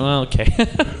okay.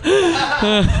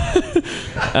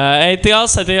 Anything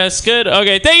else? I think that's good.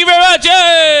 Okay, thank you very much.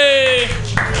 Yay!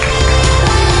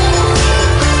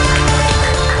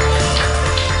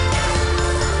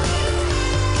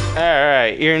 All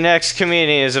right, your next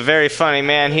comedian is a very funny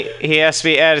man. He has to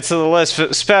be added to the list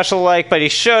for special but he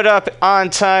showed up on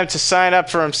time to sign up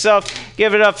for himself.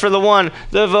 Give it up for the one,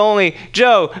 the only,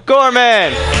 Joe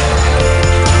Gorman.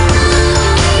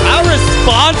 How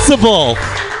responsible.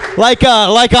 Like a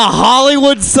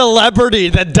Hollywood celebrity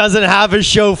that doesn't have a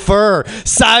chauffeur.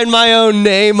 Sign my own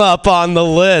name up on the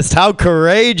list. How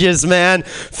courageous, man.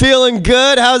 Feeling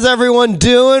good? How's everyone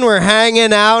doing? We're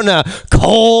hanging out in a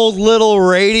cold little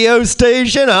radio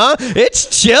station, huh?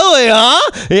 It's chilly, huh?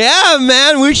 Yeah,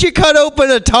 man, we should cut open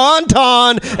a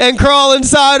tauntaun and crawl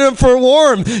inside them for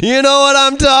warmth. You know what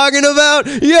I'm talking about?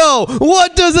 Yo,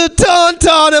 what does a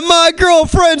tauntaun and my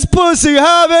girlfriend's pussy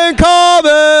have in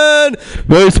common?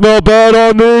 They smell bad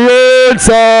on the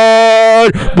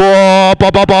inside.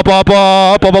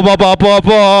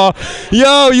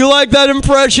 Yo, you like that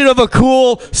impression of a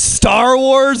cool Star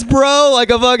Wars bro? Like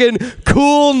a fucking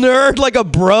cool nerd, like a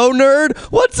bro nerd?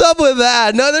 What's up with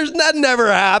that? No, that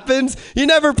never happens. You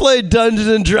never played Dungeons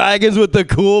and Dragons with the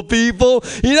cool people.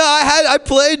 You know, I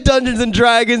played Dungeons and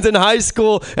Dragons in high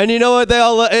school, and you know what?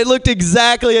 It looked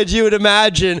exactly as you would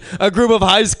imagine a group of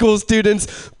high school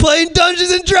students playing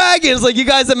Dungeons and Dragons. Like, you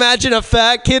guys imagine a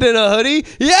fat kid in a hoodie?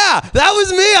 Yeah, that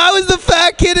was me. I was the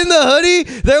fat kid in the hoodie.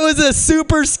 There was a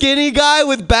super skinny guy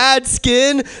with bad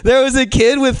skin. There was a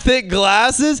kid with thick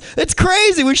glasses. It's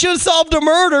crazy. We should have solved a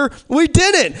murder. We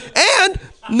didn't. And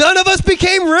none of us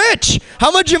became rich.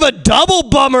 How much of a double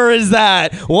bummer is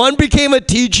that? One became a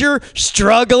teacher,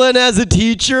 struggling as a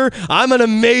teacher. I'm an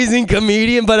amazing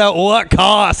comedian, but at what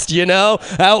cost, you know?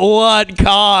 At what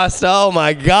cost? Oh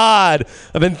my God.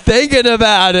 I've been thinking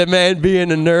about it, man,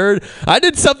 being a nerd. I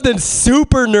did something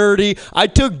super nerdy. I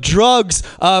took drugs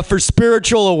for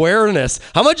spiritual awareness.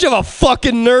 How much of a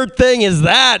fucking nerd thing is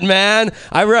that, man?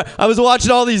 I was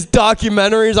watching all these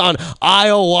documentaries on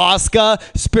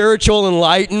ayahuasca, spiritual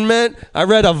enlightenment. I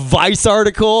read a Vice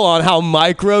article on how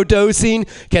microdosing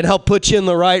can help put you in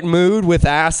the right mood with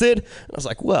acid. I was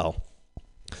like, well,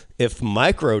 if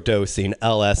microdosing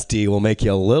LSD will make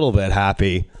you a little bit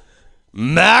happy,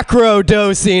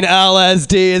 macrodosing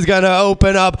LSD is going to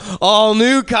open up all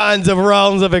new kinds of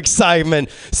realms of excitement.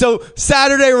 So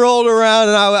Saturday rolled around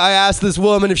and I asked this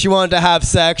woman if she wanted to have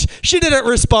sex. She didn't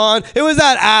respond. It was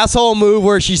that asshole move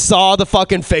where she saw the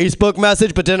fucking Facebook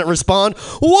message but didn't respond.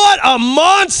 What a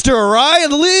monster, right?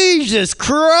 Jesus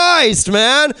Christ,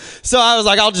 man. So I was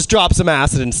like, I'll just drop some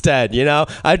acid instead, you know?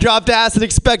 I dropped acid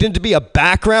expecting it to be a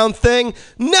background thing.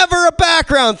 Never a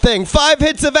background thing. 5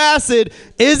 hits of acid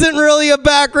isn't really a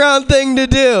background thing to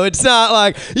do. It's not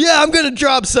like, yeah, I'm going to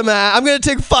drop some I'm going to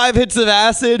take 5 hits of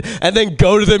acid and then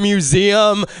go to the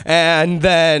museum and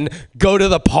then go to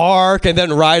the park and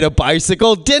then ride a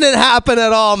bicycle. Didn't happen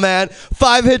at all, man.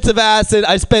 5 hits of acid.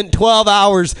 I spent 12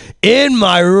 hours in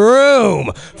my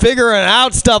room figuring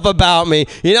out stuff about me.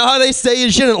 You know how they say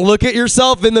you shouldn't look at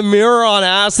yourself in the mirror on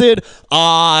acid?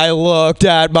 I looked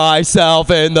at myself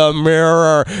in the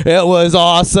mirror. It was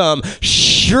awesome.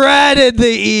 Shredded the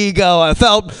ego. I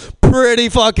felt pretty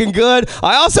fucking good.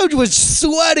 I also was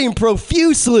sweating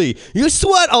profusely. You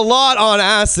sweat a lot on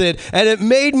acid, and it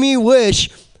made me wish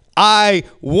I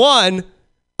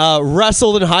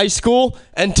wrestled in high school,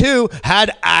 and 2,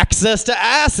 had access to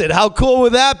acid. How cool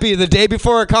would that be? The day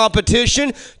before a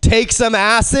competition, take some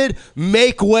acid,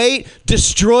 make weight,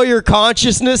 destroy your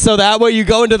consciousness so that way you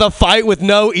go into the fight with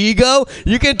no ego.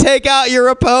 You can take out your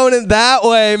opponent that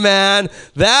way, man.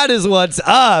 That is what's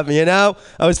up, you know?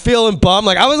 I was feeling bummed.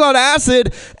 Like, I was on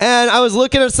acid, and I was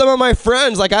looking at some of my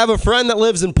friends. Like, I have a friend that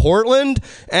lives in Portland,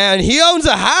 and he owns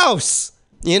a house.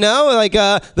 You know, like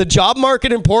the job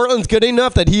market in Portland's good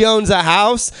enough that he owns a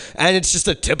house, and it's just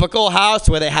a typical house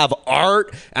where they have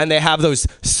art and they have those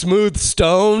smooth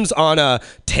stones on a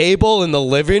table in the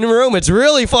living room. It's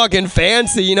really fucking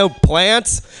fancy, you know,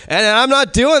 plants. And I'm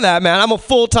not doing that, man. I'm a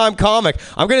full-time comic.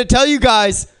 I'm going to tell you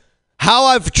guys how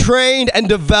I've trained and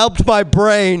developed my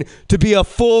brain to be a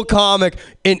full comic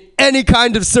in any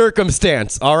kind of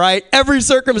circumstance, all right? Every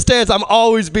circumstance, I'm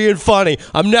always being funny.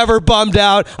 I'm never bummed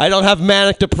out. I don't have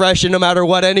manic depression no matter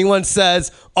what anyone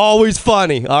says. Always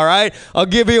funny, all right? I'll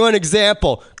give you an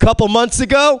example. A couple months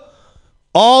ago,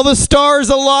 all the stars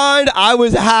aligned. I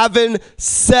was having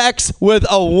sex with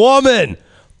a woman.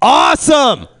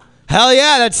 Awesome! Hell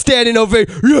yeah, that's standing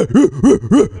ovation.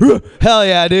 Hell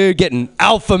yeah, dude, getting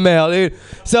alpha male, dude.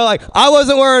 So, like, I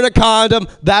wasn't wearing a condom.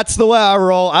 That's the way I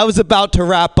roll. I was about to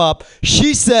wrap up.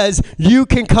 She says, you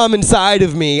can come inside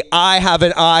of me. I have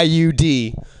an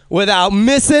IUD. Without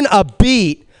missing a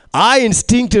beat, I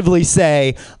instinctively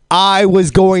say, I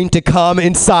was going to come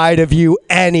inside of you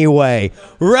anyway.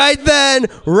 Right then,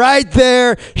 right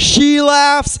there, she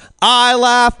laughs, I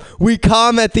laugh, we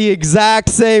come at the exact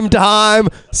same time.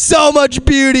 So much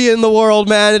beauty in the world,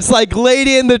 man. It's like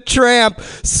Lady and the Tramp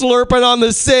slurping on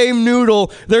the same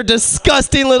noodle. Their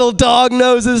disgusting little dog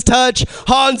noses touch.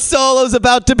 Han Solo's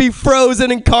about to be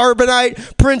frozen in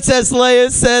carbonite. Princess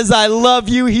Leia says, I love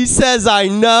you. He says, I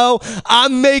know.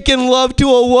 I'm making love to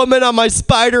a woman on my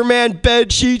Spider-Man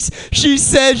bed sheets. She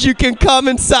says you can come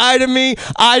inside of me.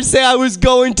 I say I was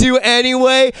going to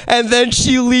anyway, and then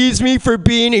she leaves me for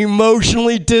being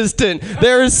emotionally distant.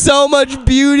 There is so much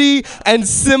beauty and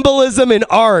symbolism in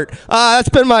art. That's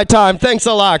been my time. Thanks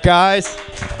a lot, guys.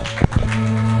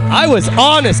 I was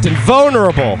honest and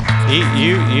vulnerable.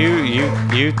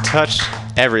 You touched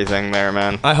everything there,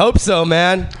 man. I hope so,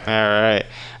 man. All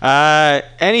right.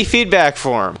 Any feedback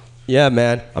for him? Yeah,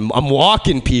 man. I'm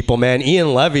walking people, man.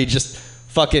 Ian Levy just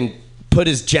fucking put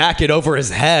his jacket over his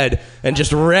head and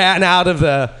just ran out of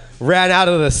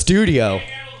the studio.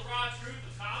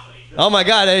 Oh my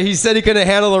God, he said he couldn't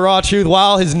handle the raw truth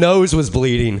while his nose was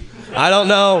bleeding. I don't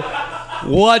know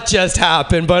what just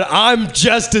happened, but I'm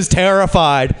just as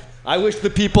terrified. I wish the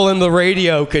people in the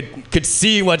radio could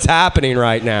see what's happening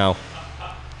right now.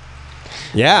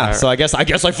 Yeah, so I guess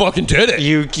I fucking did it.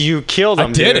 You killed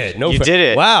him, I did dude. it. You did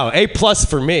it. Wow, A+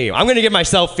 for me. I'm going to give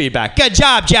myself feedback. Good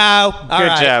job, Joe. Good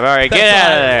job. All right, get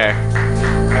out of there.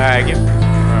 All right,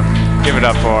 give it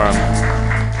up for him.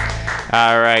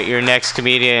 All right, your next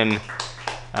comedian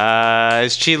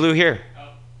is Chi Lu here?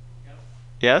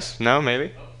 Yes? No?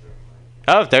 Maybe?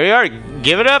 Oh, there you are.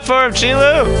 Give it up for him, Chi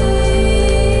Lu.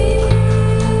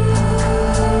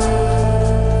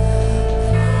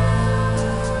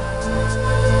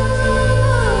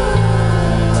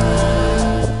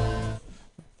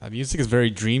 Music is very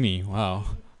dreamy. Wow.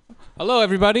 Hello,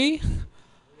 everybody.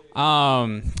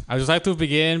 I would just like to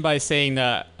begin by saying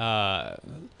that,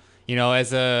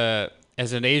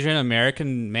 as an Asian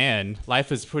American man,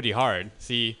 life is pretty hard.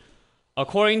 See,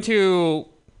 according to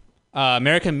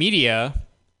American media,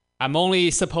 I'm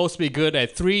only supposed to be good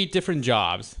at 3 different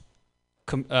jobs: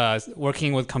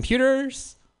 working with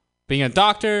computers, being a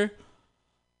doctor,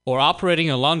 or operating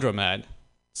a laundromat.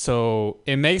 So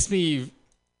it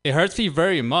hurts me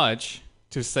very much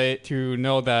to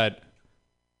know that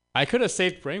I could have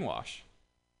saved Brainwash.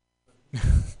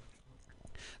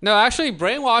 No, actually,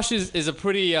 Brainwash is a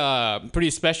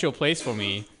pretty special place for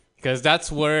me because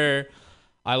that's where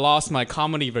I lost my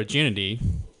comedy virginity.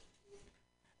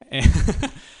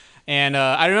 And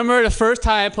I remember the first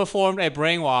time I performed at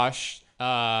Brainwash,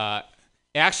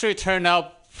 it actually turned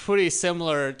out pretty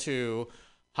similar to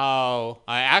how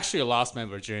I actually lost my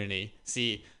virginity.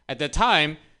 See, at the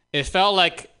time, it felt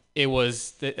like it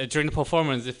was, during the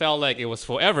performance, it felt like it was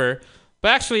forever, but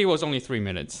actually it was only 3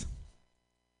 minutes.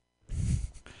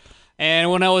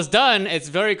 And when I was done, it's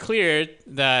very clear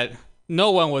that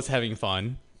no one was having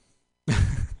fun.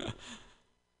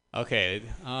 Okay,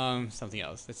 something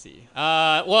else. Let's see.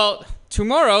 Well,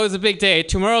 tomorrow is a big day.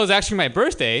 Tomorrow is actually my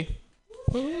birthday.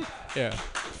 Yeah.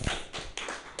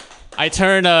 I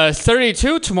turn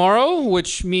 32 tomorrow,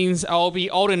 which means I'll be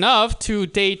old enough to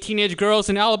date teenage girls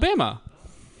in Alabama.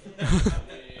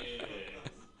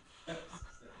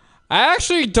 I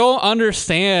actually don't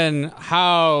understand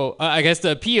how, I guess,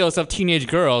 the appeals of teenage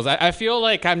girls. I feel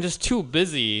like I'm just too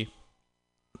busy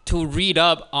to read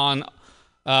up on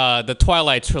the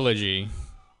Twilight trilogy.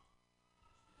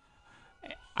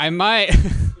 I might...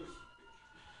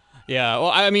 Yeah,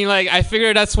 well, I mean, like, I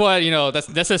figure that's what, that's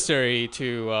necessary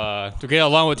to get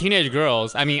along with teenage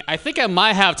girls. I mean, I think I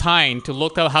might have time to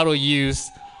look up how to use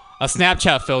a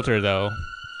Snapchat filter, though.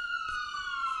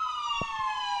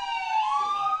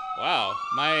 Wow,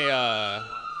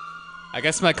 I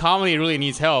guess my comedy really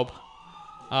needs help.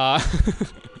 I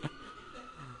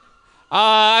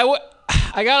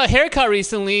got a haircut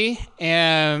recently,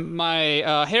 and my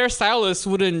hairstylist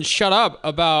wouldn't shut up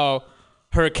about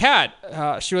her cat.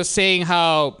 She was saying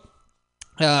how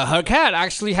her cat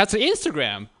actually has an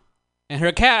Instagram, and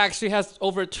her cat actually has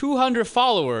over 200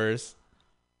 followers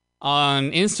on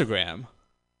Instagram.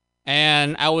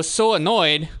 And I was so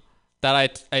annoyed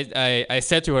that I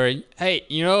said to her, hey,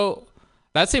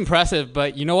 that's impressive,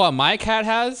 but you know what my cat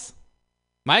has?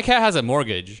 My cat has a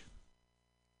mortgage.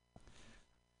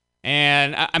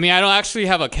 And I mean, I don't actually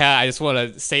have a cat. I just want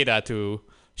to say that to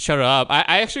shut her up.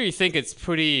 I actually think it's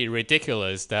pretty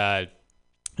ridiculous that,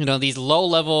 these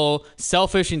low-level,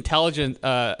 selfish, intelligent,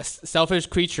 selfish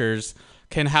creatures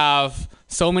can have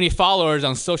so many followers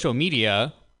on social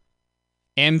media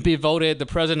and be voted the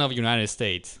president of the United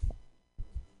States.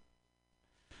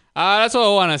 That's what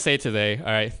I want to say today. All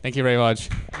right. Thank you very much.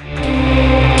 All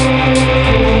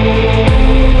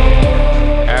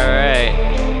right.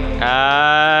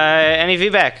 Any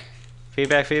feedback?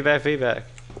 Feedback.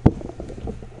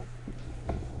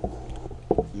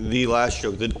 The last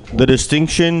joke. The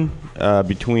distinction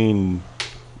between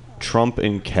Trump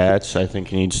and cats, I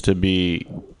think, needs to be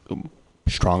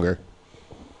stronger.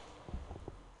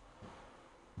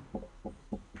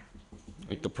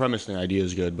 Like, the premise and the idea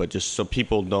is good, but just so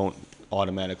people don't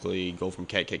automatically go from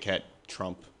cat,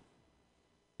 Trump.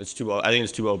 I think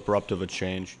it's too abrupt of a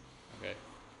change. Okay.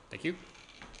 Thank you.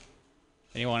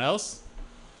 Anyone else?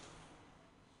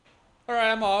 All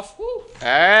right, I'm off. Woo. All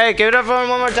right, give it up for him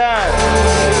one more time.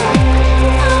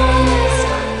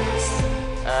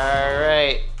 All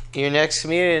right, your next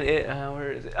comedian.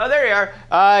 Where is it? Oh, there you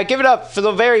are. Give it up for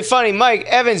the very funny Mike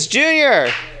Evans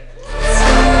Jr.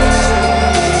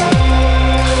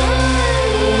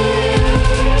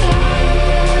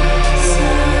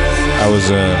 I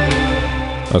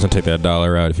was gonna take that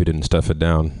dollar out if you didn't stuff it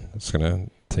down. I was gonna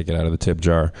take it out of the tip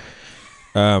jar.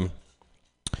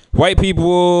 White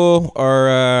people are,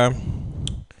 I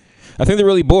think they're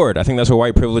really bored. I think that's where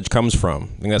white privilege comes from.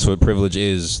 I think that's what privilege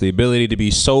is. The ability to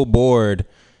be so bored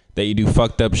that you do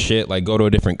fucked up shit, like go to a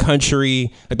different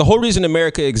country. Like, the whole reason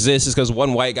America exists is because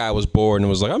one white guy was bored and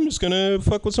was like, I'm just gonna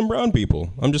fuck with some brown people.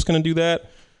 I'm just gonna do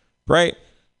that, right?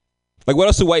 Like, what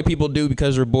else do white people do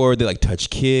because they're bored? They, like,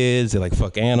 touch kids. They, like,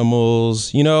 fuck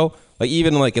animals, Like,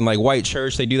 even, like, in, like, white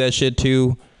church, they do that shit,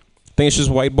 too. I think it's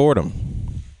just white boredom.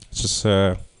 It's just,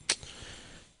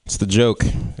 it's the joke.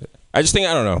 I just think,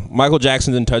 I don't know. Michael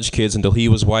Jackson didn't touch kids until he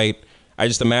was white. I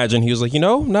just imagine he was like,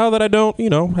 now that I don't,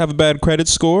 have a bad credit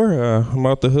score, I'm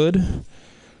out the hood,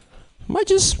 I might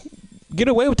just get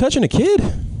away with touching a kid.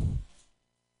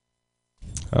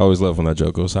 I always love when that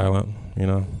joke goes silent,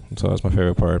 So that's my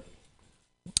favorite part.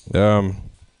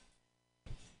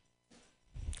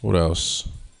 What else?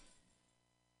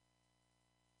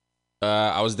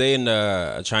 I was dating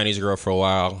a Chinese girl for a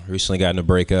while. Recently got in a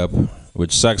breakup,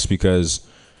 which sucks because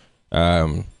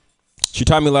she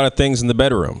taught me a lot of things in the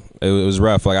bedroom. It was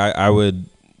rough. Like, I would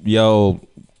yell.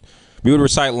 We would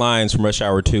recite lines from Rush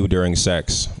Hour 2 during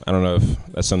sex. I don't know if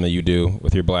that's something that you do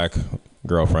with your black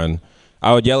girlfriend.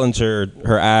 I would yell into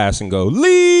her ass and go,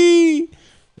 Lee!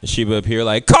 And she would appear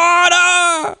like,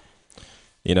 Carter!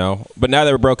 But now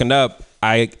that we're broken up,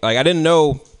 I didn't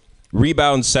know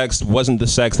rebound sex wasn't the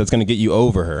sex that's going to get you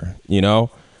over her, And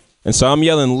so I'm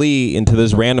yelling Lee into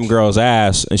this random girl's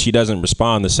ass, and she doesn't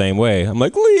respond the same way. I'm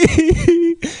like,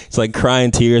 Lee! It's like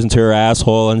crying tears into her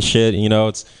asshole and shit, It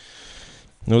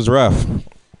was rough.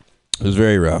 It was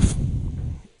very rough.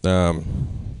 Yeah.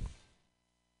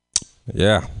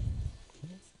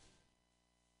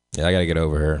 Yeah, I gotta get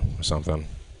over her or something.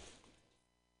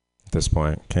 At this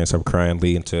point, can't stop crying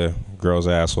Lee into girls'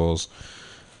 assholes.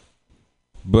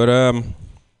 But I don't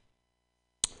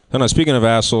know. Speaking of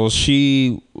assholes,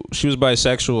 she was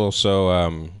bisexual, so I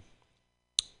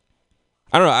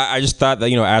don't know. I just thought that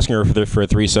asking her for a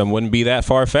threesome wouldn't be that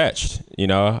far fetched.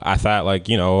 I thought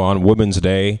on Women's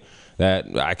Day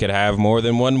that I could have more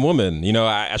than one woman.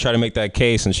 I tried to make that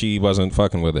case, and she wasn't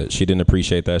fucking with it. She didn't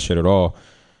appreciate that shit at all.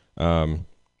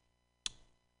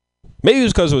 Maybe it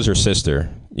was because it was her sister,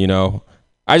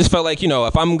 I just felt like,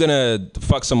 if I'm gonna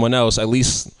fuck someone else, at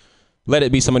least let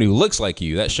it be somebody who looks like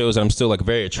you. That shows that I'm still like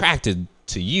very attracted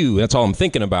to you. That's all I'm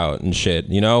thinking about and shit,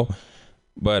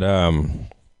 But I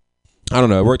don't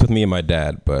know. It worked with me and my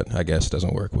dad, but I guess it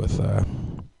doesn't work with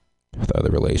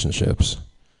other relationships.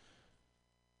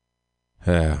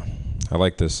 Yeah, I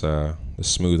like this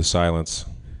smooth silence.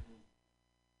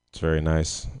 It's very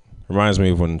nice. Reminds me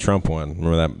of when Trump won.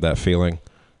 Remember that feeling,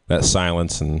 that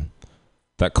silence, and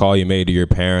that call you made to your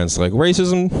parents, like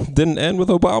racism didn't end with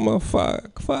Obama.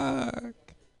 Fuck.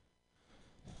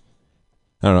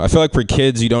 I don't know. I feel like for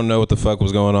kids, you don't know what the fuck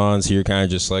was going on, so you're kind of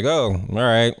just like, oh, all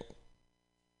right,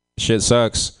 shit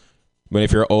sucks. But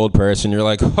if you're an old person, you're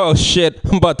like, oh shit,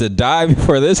 I'm about to die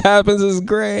before this happens. This is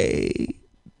great.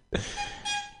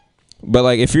 But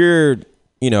like, if you're,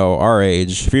 our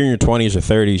age, if you're in your 20s or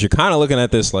 30s, you're kind of looking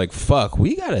at this like, fuck,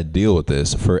 we got to deal with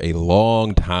this for a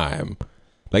long time.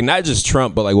 Like, not just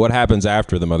Trump, but like what happens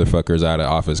after the motherfucker's out of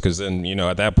office. Because then,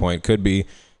 at that point, could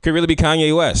really be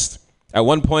Kanye West. At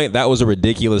one point, that was a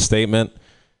ridiculous statement,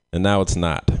 and now it's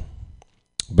not.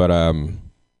 But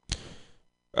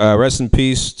rest in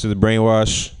peace to the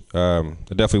brainwash.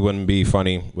 It definitely wouldn't be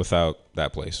funny without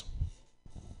that place.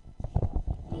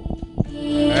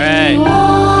 All right.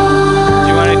 Do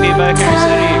you want any feedback on your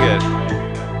city? You good?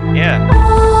 Yeah.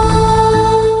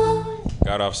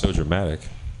 Got off so dramatic.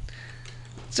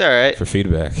 It's all right. For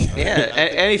feedback. Yeah.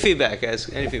 Any feedback, guys?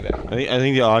 Any feedback? I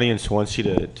think the audience wants you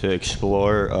to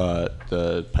explore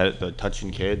the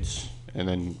touching kids and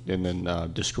then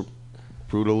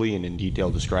brutally and in detail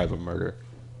describe a murder.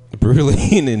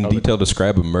 Brutally and in detail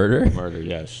describe a murder? Murder,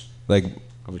 yes. Like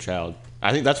of a child.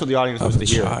 I think that's what the audience wants to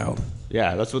hear. Child.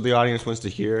 Yeah, that's what the audience wants to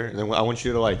hear. And then I want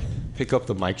you to like pick up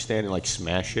the mic stand and like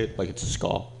smash it like it's a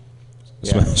skull.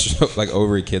 Yeah. Smash like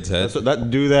over a kid's head.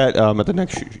 Do that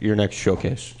at your next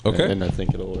showcase. Okay. And I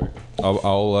think it'll work.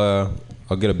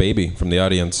 I'll get a baby from the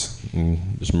audience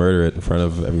and just murder it in front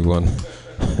of everyone.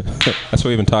 That's what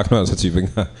we've been talking about since you've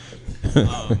been gone.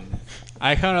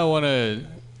 I kind of want to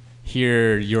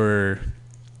hear your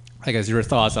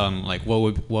thoughts on like what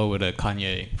would a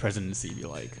Kanye presidency be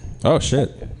like? Oh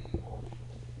shit.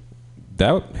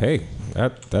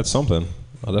 That's something.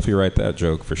 I'll definitely write that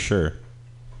joke for sure.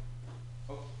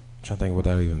 I'm trying to think what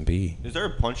that would even be. Is there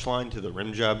a punchline to the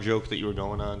rim job joke that you were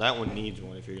going on? That one needs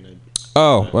one if you're gonna.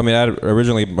 Oh, I mean,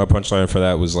 originally my punchline for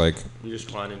that was like. You just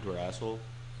climb into her asshole.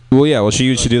 Well, yeah. Well, she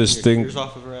used to do this thing.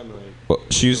 Off of her, I'm like, well,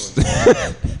 she used.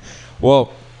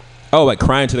 Well, like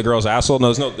crying to the girl's asshole.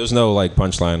 No, there's no like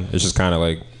punchline. It's just kind of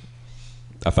like.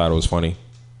 I thought it was funny.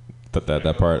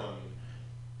 That part.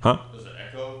 Huh? Does it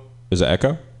echo? Is it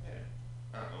echo? Yeah.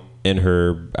 I don't know. In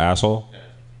her asshole? Yeah.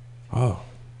 Oh,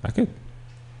 I could.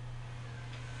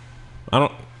 I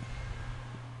don't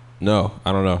know.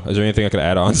 Is there anything I could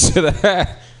add on to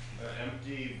that?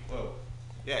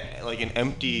 Like an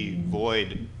empty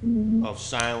void of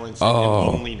silence and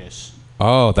loneliness.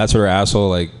 Oh, that's what her asshole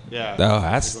like. Yeah. Oh,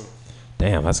 that's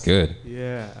good.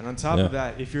 Yeah, and on top of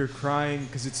that, if you're crying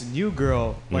because it's a new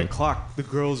girl, like clock the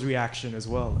girl's reaction as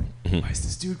well. Like, why is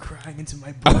this dude crying into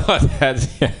my butt?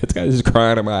 This guy's just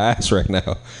crying in my ass right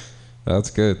now.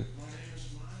 That's good.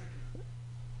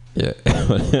 Yeah.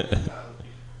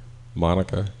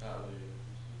 Monica.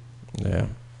 Yeah.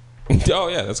 Oh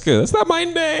yeah, that's good. That's not my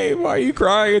name. Why are you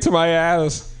crying into my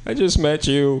ass? I just met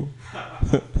you.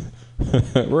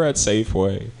 We're at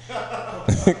Safeway.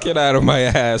 Get out of my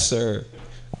ass, sir.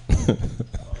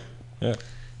 Yeah. All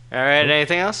right.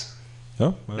 Anything else?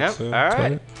 No. Nope. All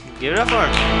right. Give it up for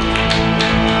him.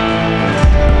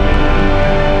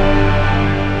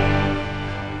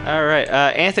 All right.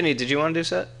 Anthony, did you want to do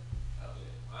set?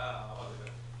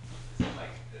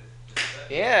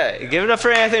 Yeah, give it up for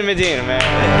Anthony Medina, man.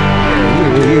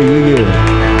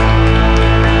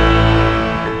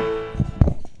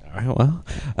 All right, well,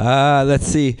 let's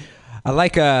see. I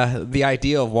like the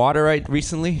idea of water right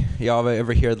recently. Y'all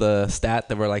ever hear the stat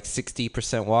that we're like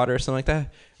 60% water or something like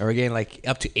that? And we're getting like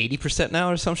up to 80%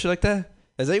 now or some shit like that?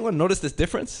 Has anyone noticed this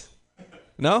difference?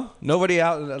 No? Nobody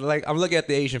out? Like, I'm looking at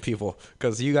the Asian people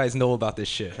because you guys know about this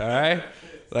shit, all right?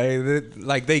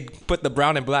 Like they put the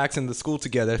brown and blacks in the school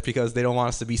together because they don't want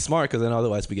us to be smart because then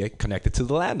otherwise we get connected to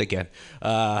the land again.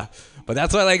 But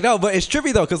that's why but it's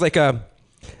trippy though because like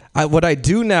what I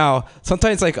do now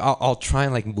sometimes like I'll try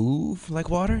and like move like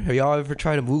water. Have y'all ever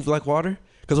tried to move like water?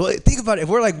 Because think about it, if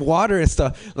we're like water and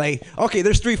stuff, like okay,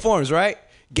 there's 3 forms, right?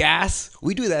 Gas,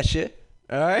 we do that shit.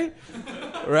 All right,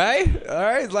 right, all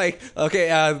right. Like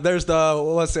okay, there's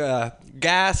the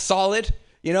gas, solid.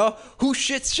 You know who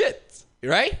shits shit.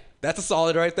 Right? That's a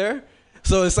solid right there.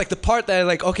 So it's like the part that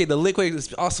like, okay, the liquid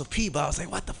is also pee, but I was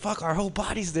like, what the fuck? Our whole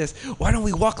body's this. Why don't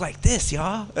we walk like this,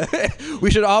 y'all?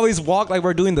 We should always walk like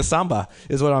we're doing the samba,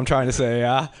 is what I'm trying to say,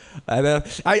 yeah. And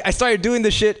I started doing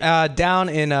this shit down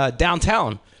in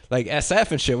downtown, like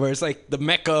SF and shit, where it's like the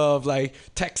mecca of like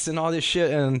techs and all this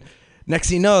shit. And next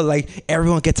thing you know, like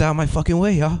everyone gets out of my fucking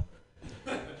way, y'all.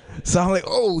 So I'm like,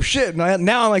 oh shit. Now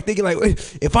I'm like thinking like,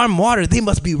 wait, if I'm water, they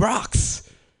must be rocks.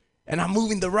 And I'm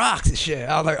moving the rocks and shit.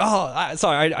 I was like,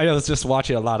 sorry, I was just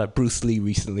watching a lot of Bruce Lee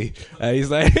recently. He's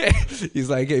like,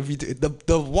 if you do,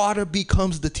 the water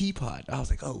becomes the teapot. I was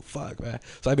like, oh fuck, man.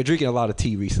 So I've been drinking a lot of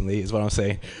tea recently, is what I'm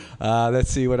saying.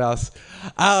 Let's see what else.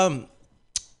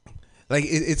 Like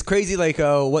it's crazy, like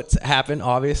what's happened.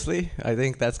 Obviously, I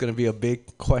think that's gonna be a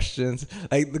big question.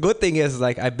 Like the good thing is,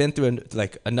 like I've been through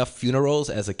like enough funerals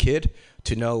as a kid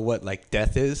to know what like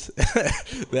death is.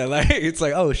 That like it's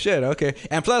like, oh shit, okay.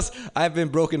 And plus, I've been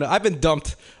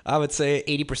dumped. I would say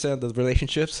 80% of the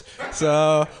relationships.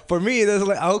 So for me, there's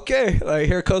like, okay, like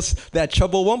here comes that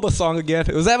Chubbawamba song again.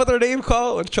 Was that what their name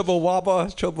called?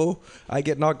 Chubbawamba, Chubbo. I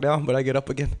get knocked down, but I get up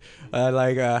again. I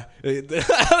like a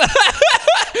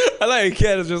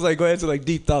kid is just like go into like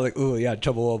deep thought, like, ooh, yeah,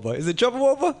 Chubbawamba. Is it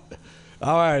Chubbawamba?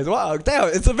 All right, wow, damn,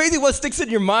 it's amazing what sticks in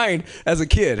your mind as a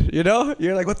kid, you know?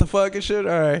 You're like, what the fuck and shit?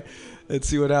 All right, let's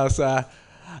see what else.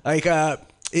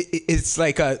 It's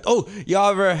like, oh, y'all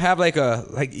ever have like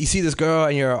you see this girl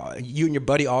and you and your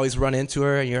buddy always run into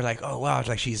her and you're like, oh wow,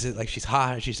 like she's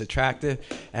hot and she's attractive,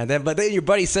 but then your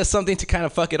buddy says something to kind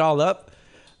of fuck it all up.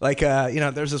 Like,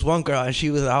 there's this one girl, and she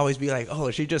would always be like,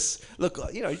 oh, she just, look,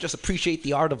 you just appreciate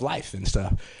the art of life and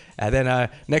stuff. And then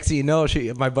next thing you know,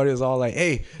 my buddy was all like,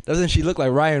 hey, doesn't she look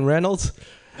like Ryan Reynolds?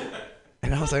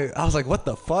 And I was like, what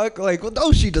the fuck? Like,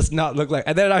 no, she does not look like.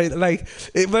 And then I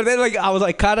was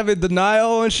like kind of in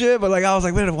denial and shit. But like, I was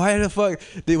like, man, why the fuck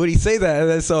would he say that? And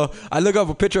then so I look up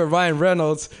a picture of Ryan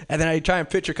Reynolds, and then I try and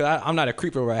picture, because I'm not a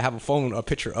creeper where I have a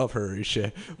picture of her and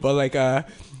shit. But like,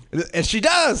 and she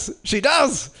does.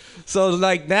 So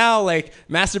like now, like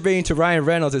masturbating to Ryan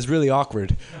Reynolds is really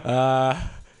awkward.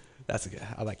 That's good.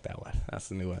 I like that one. That's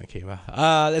the new one that came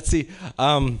out. Let's see.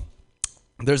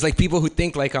 There's like people who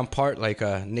think like I'm part like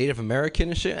Native American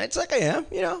and shit. It's like I am,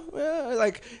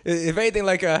 like if anything,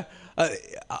 like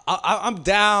I'm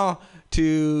down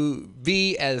to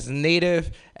be as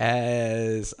native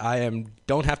as I am.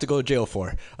 Don't have to go to jail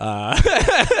for. That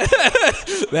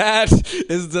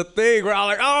is the thing where I'm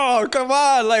like, oh, come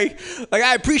on. Like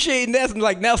I appreciate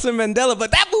like Nelson Mandela,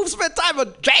 but that move spent time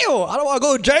in jail. I don't want to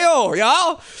go to jail,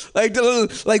 y'all.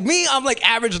 Like me, I'm like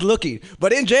average looking,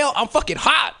 but in jail, I'm fucking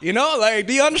hot, Like,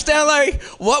 do you understand, like,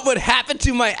 what would happen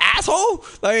to my asshole?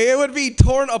 Like, it would be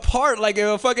torn apart, like,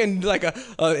 if fucking, like,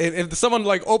 if someone,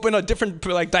 like, opened a different,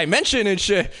 like, dimension and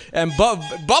shit, and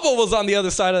Bubble was on the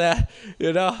other side of that,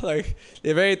 Like,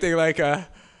 if anything, like, I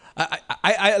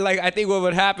think what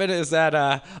would happen is that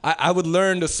I would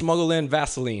learn to smuggle in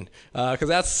Vaseline, because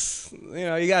that's,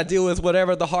 you gotta deal with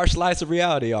whatever the harsh lights of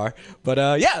reality are.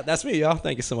 But yeah, that's me, y'all.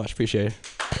 Thank you so much. Appreciate it.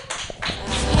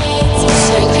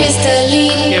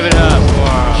 Give it up.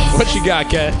 Wow. What you got,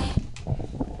 Kat?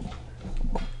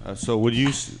 So would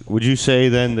you say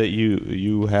then that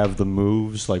you have the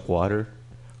moves like water?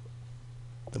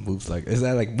 The moves like, is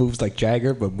that like moves like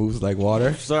Jagger, but moves like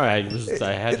water? Sorry, I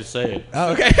had to say it.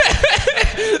 Oh, okay.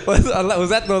 was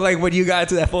that the, like when you got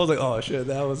to that phone? Like, oh shit,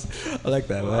 I like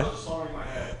that, man.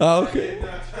 Oh, okay.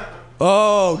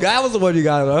 Oh, that was the one you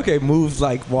got. Okay, moves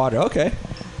like water. Okay.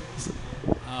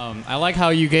 I like how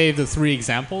you gave the 3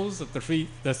 examples of the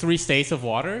three states of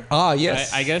water. Ah,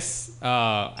 yes. I guess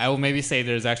I will maybe say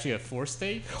there's actually a 4th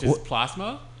state, which is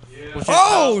plasma.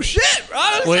 Oh shit!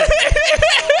 What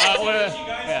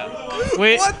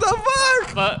the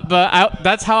fuck? But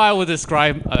that's how I would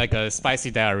describe like a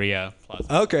spicy diarrhea.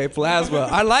 Plasma. Okay, plasma.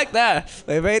 I like that.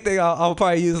 Like, if anything, I'll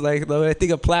probably use like when I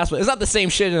think of plasma. It's not the same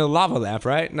shit in a lava lamp,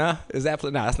 right? No, is that?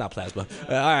 No, that's not plasma.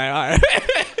 All right.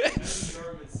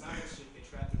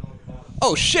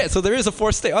 Oh shit! So there is a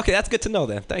 4th state. Okay, that's good to know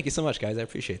then. Thank you so much, guys. I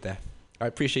appreciate that. I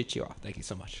appreciate you all. Thank you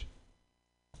so much.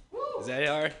 Is that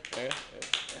all right?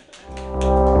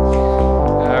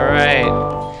 All right.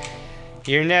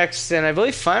 Your next and I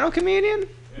believe final comedian,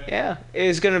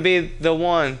 is going to be the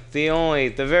one, the only,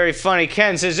 the very funny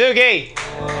Ken Suzuki.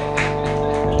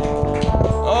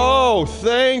 Oh,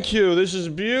 thank you. This is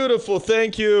beautiful.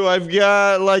 Thank you. I've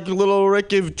got like little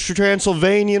Rick of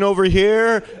Transylvanian over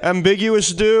here,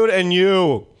 ambiguous dude, and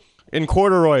you in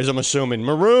corduroys, I'm assuming.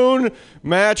 Maroon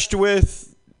matched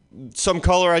with some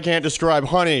color I can't describe.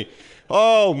 Honey.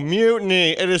 Oh,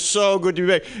 Mutiny. It is so good to be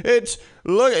back.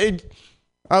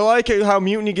 I like it how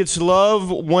Mutiny gets love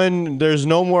when there's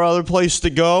no more other place to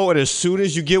go, and as soon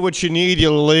as you get what you need, you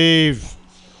leave.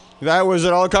 That was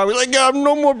it all the time. Like, I'm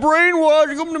no more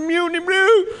brainwashed. Come to Mutiny,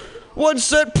 bro. One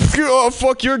set. Oh,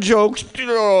 fuck your jokes.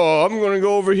 Oh, I'm going to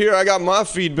go over here. I got my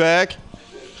feedback.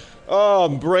 Oh,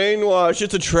 brainwash.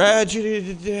 It's a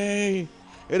tragedy today.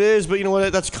 It is, but you know what?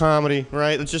 That's comedy,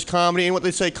 right? It's just comedy. And what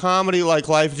they say, comedy, like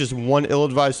life, is just one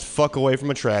ill-advised fuck away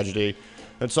from a tragedy.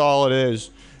 That's all it is.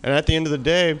 And at the end of the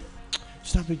day,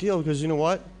 it's not a big deal because you know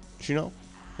what? You know,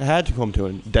 it had to come to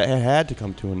an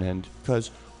end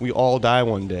because we all die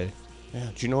one day. Yeah,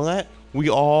 do you know that? We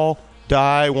all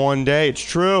die one day. It's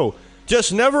true.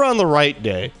 Just never on the right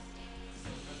day.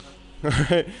 All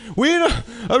right.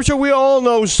 I'm sure we all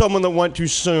know someone that went too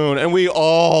soon, and we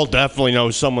all definitely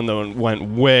know someone that went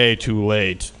way too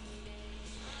late.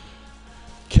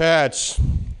 Cats.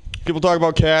 People talk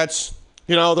about cats.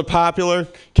 You know, they're popular.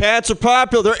 Cats are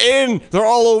popular. They're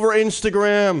all over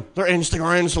Instagram. They're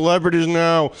Instagram celebrities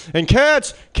now. And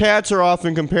cats are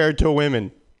often compared to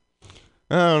women.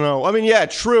 I don't know. I mean, yeah,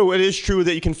 true. It is true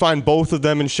that you can find both of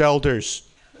them in shelters.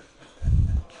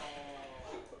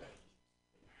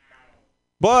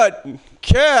 But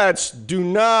cats do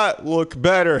not look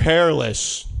better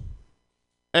hairless.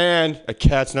 And a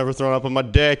cat's never thrown up on my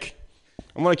dick.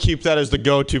 I'm going to keep that as the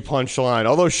go-to punchline.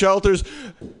 Although shelters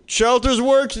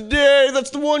work today. That's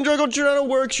the one joke I'm trying to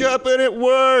workshop, and it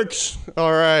works.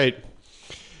 All right.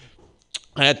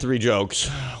 I had 3 jokes.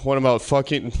 One about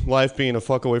fucking life being a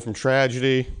fuck away from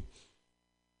tragedy.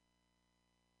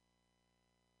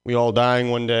 We all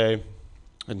dying one day.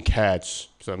 And cats.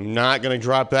 So I'm not going to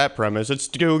drop that premise. It's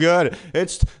too good.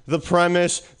 It's the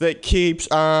premise that keeps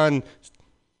on.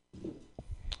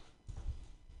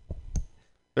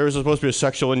 There was supposed to be a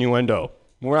sexual innuendo.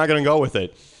 We're not going to go with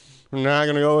it. We're not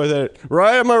going to go with it.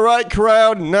 Right? Am I right,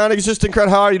 crowd? Non-existent crowd,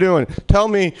 how are you doing? Tell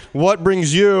me what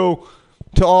brings you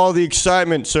to all the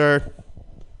excitement, sir.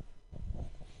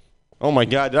 Oh, my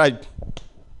God. Did I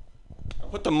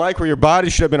put the mic where your body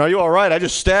should have been? Are you all right? I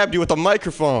just stabbed you with a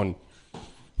microphone.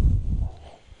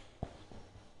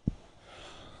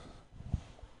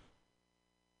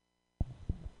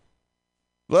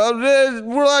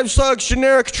 Life sucks,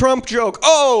 generic Trump joke.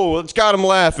 Oh, it's got him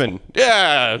laughing.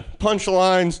 Yeah,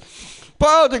 punchlines.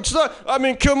 Politics, I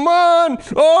mean, come on.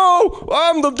 Oh,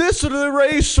 I'm this of the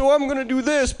race, so I'm going to do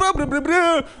this. Blah, blah, blah,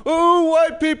 blah. Oh,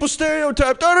 white people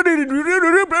stereotyped. And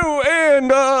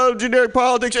generic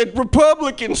politics. And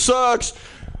Republican sucks.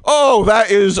 Oh,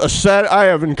 that is a set. I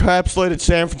have encapsulated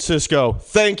San Francisco.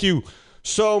 Thank you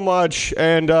so much.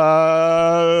 And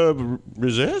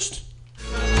resist?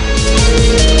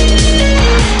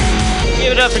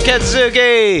 Give it up for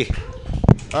Ketsuki!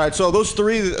 All right, so those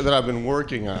 3 that I've been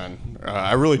working on,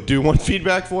 I really do want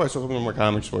feedback for. I still have more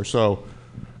comics for. So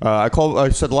I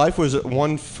said life was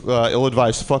one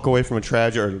ill-advised fuck away from a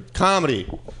tragedy, or comedy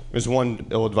is one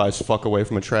ill-advised fuck away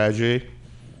from a tragedy.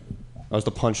 That was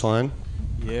the punchline.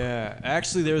 Yeah,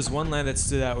 actually, there was one line that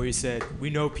stood out where you said, "We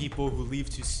know people who leave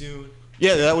too soon."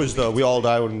 Yeah, that was the we all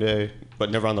die one day,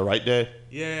 but never on the right day.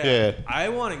 Yeah. I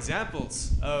want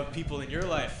examples of people in your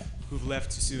life who've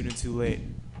left too soon and too late.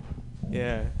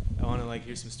 Yeah, I want to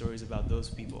hear some stories about those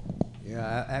people.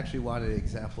 Yeah, I actually wanted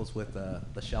examples with the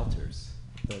shelters,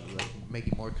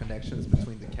 making more connections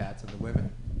between the cats and the women.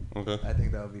 Okay. I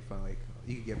think that would be fun.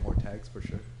 You could get more tags for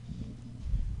sure.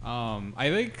 I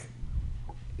think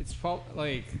it's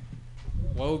probably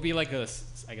what would be a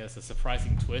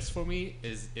surprising twist for me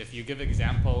is if you give an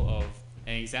example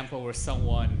where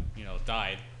someone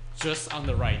died just on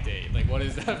the right day. What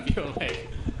does that feel like?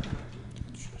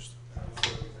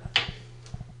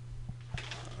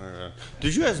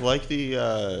 Did you guys like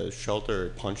the shelter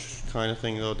punch kind of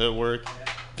thing though? Did it work?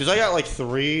 Because I got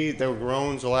 3. They were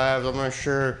groans, laughs. I'm not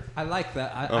sure. I like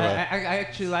that. I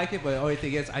actually like it, but the only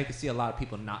thing is I can see a lot of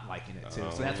people not liking it too.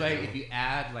 So that's why if you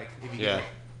add get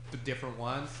the different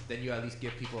ones, then you at least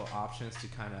give people options to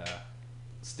kind of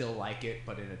still like it,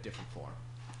 but in a different form.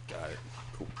 Got it.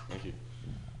 Cool. Thank you.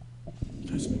 You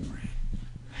guys have been great.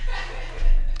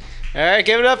 All right,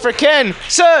 give it up for Ken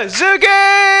Suzuki!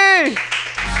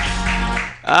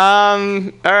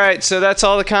 All right, so that's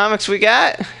all the comics we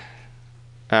got.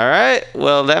 All right,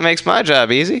 well, that makes my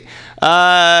job easy.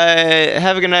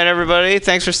 Have a good night, everybody.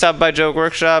 Thanks for stopping by Joke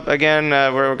Workshop. Again,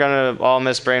 we're going to all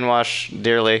miss Brainwash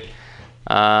dearly.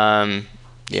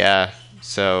 Yeah,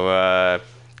 so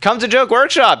come to Joke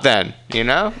Workshop then,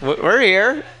 We're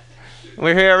here.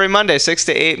 We're here every Monday, 6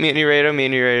 to 8, Mutiny Radio,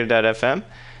 MutinyRadio.fm.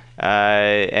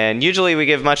 And usually we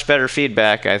give much better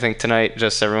feedback. I think tonight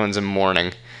just everyone's in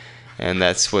mourning, and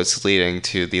that's what's leading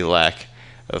to the lack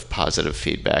positive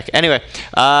feedback. Anyway,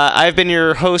 I've been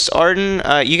your host, Arden.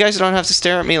 You guys don't have to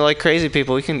stare at me like crazy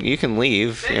people. You can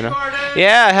leave. You know.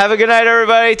 Yeah. Have a good night,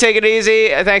 everybody. Take it easy.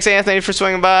 Thanks, Anthony, for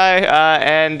swinging by.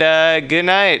 And good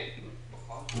night.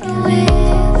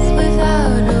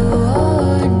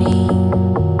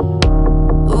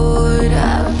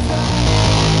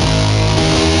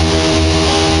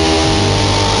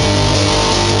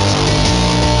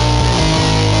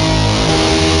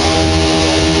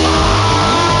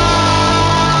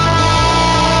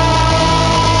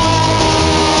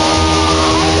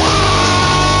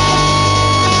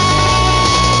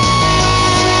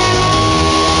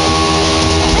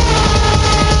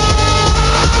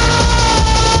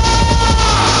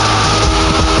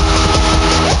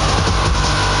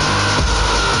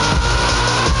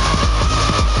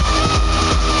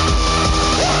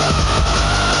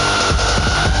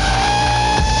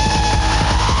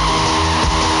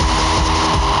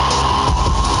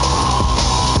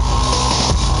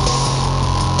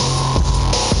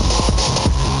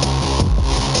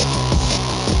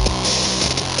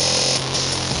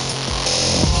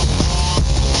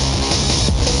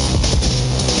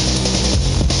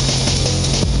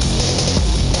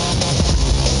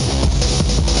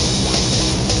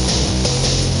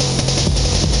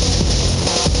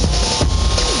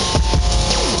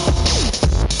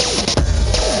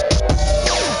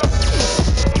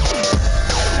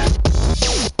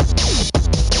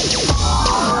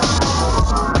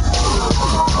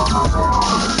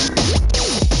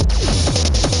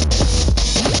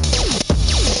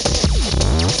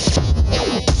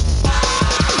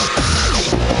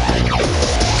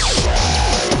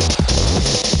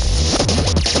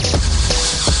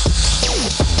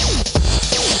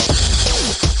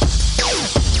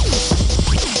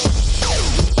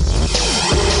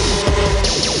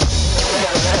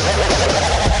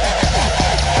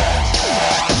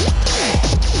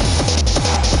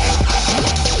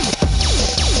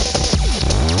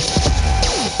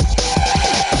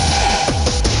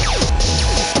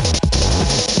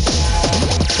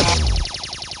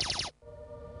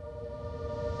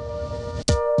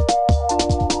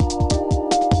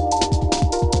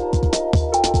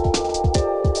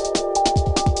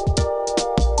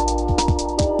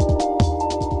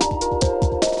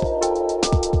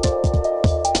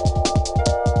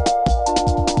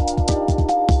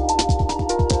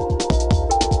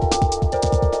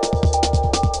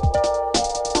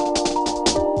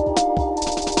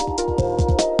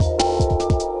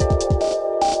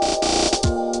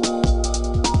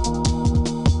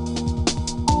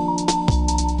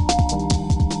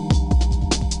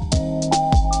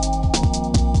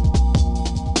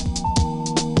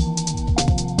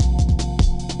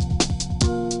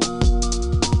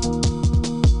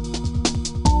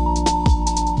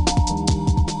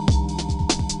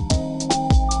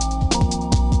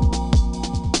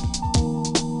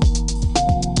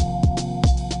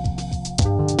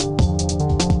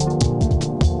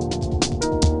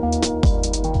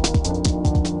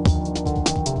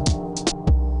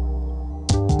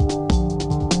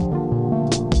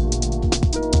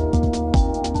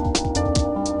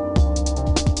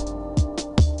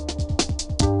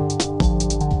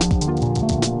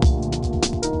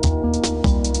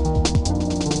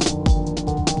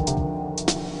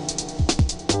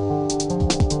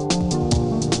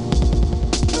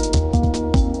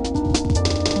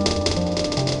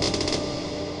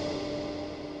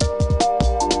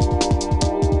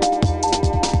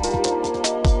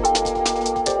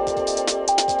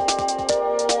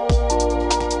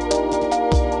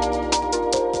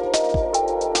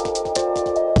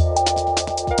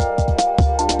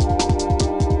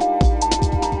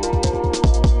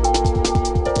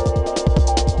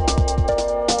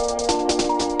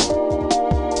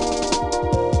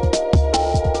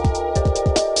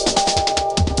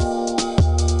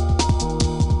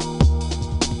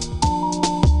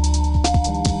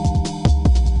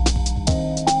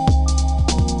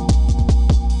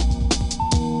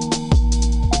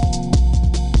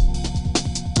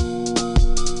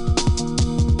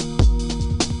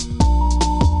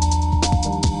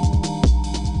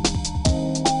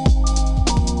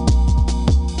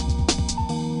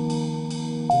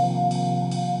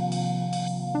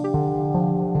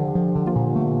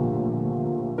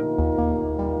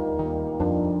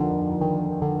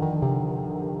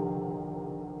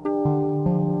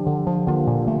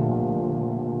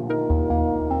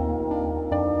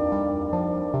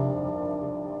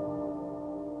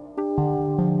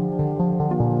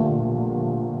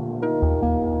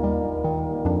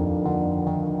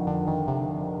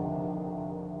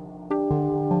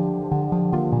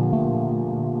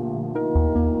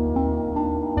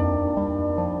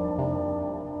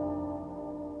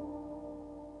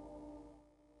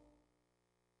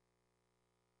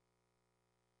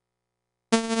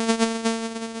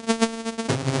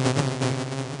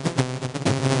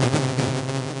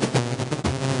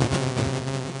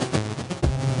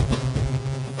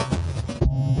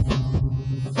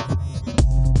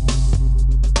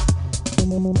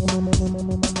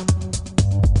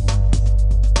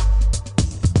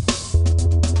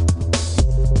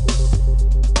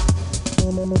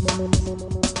 You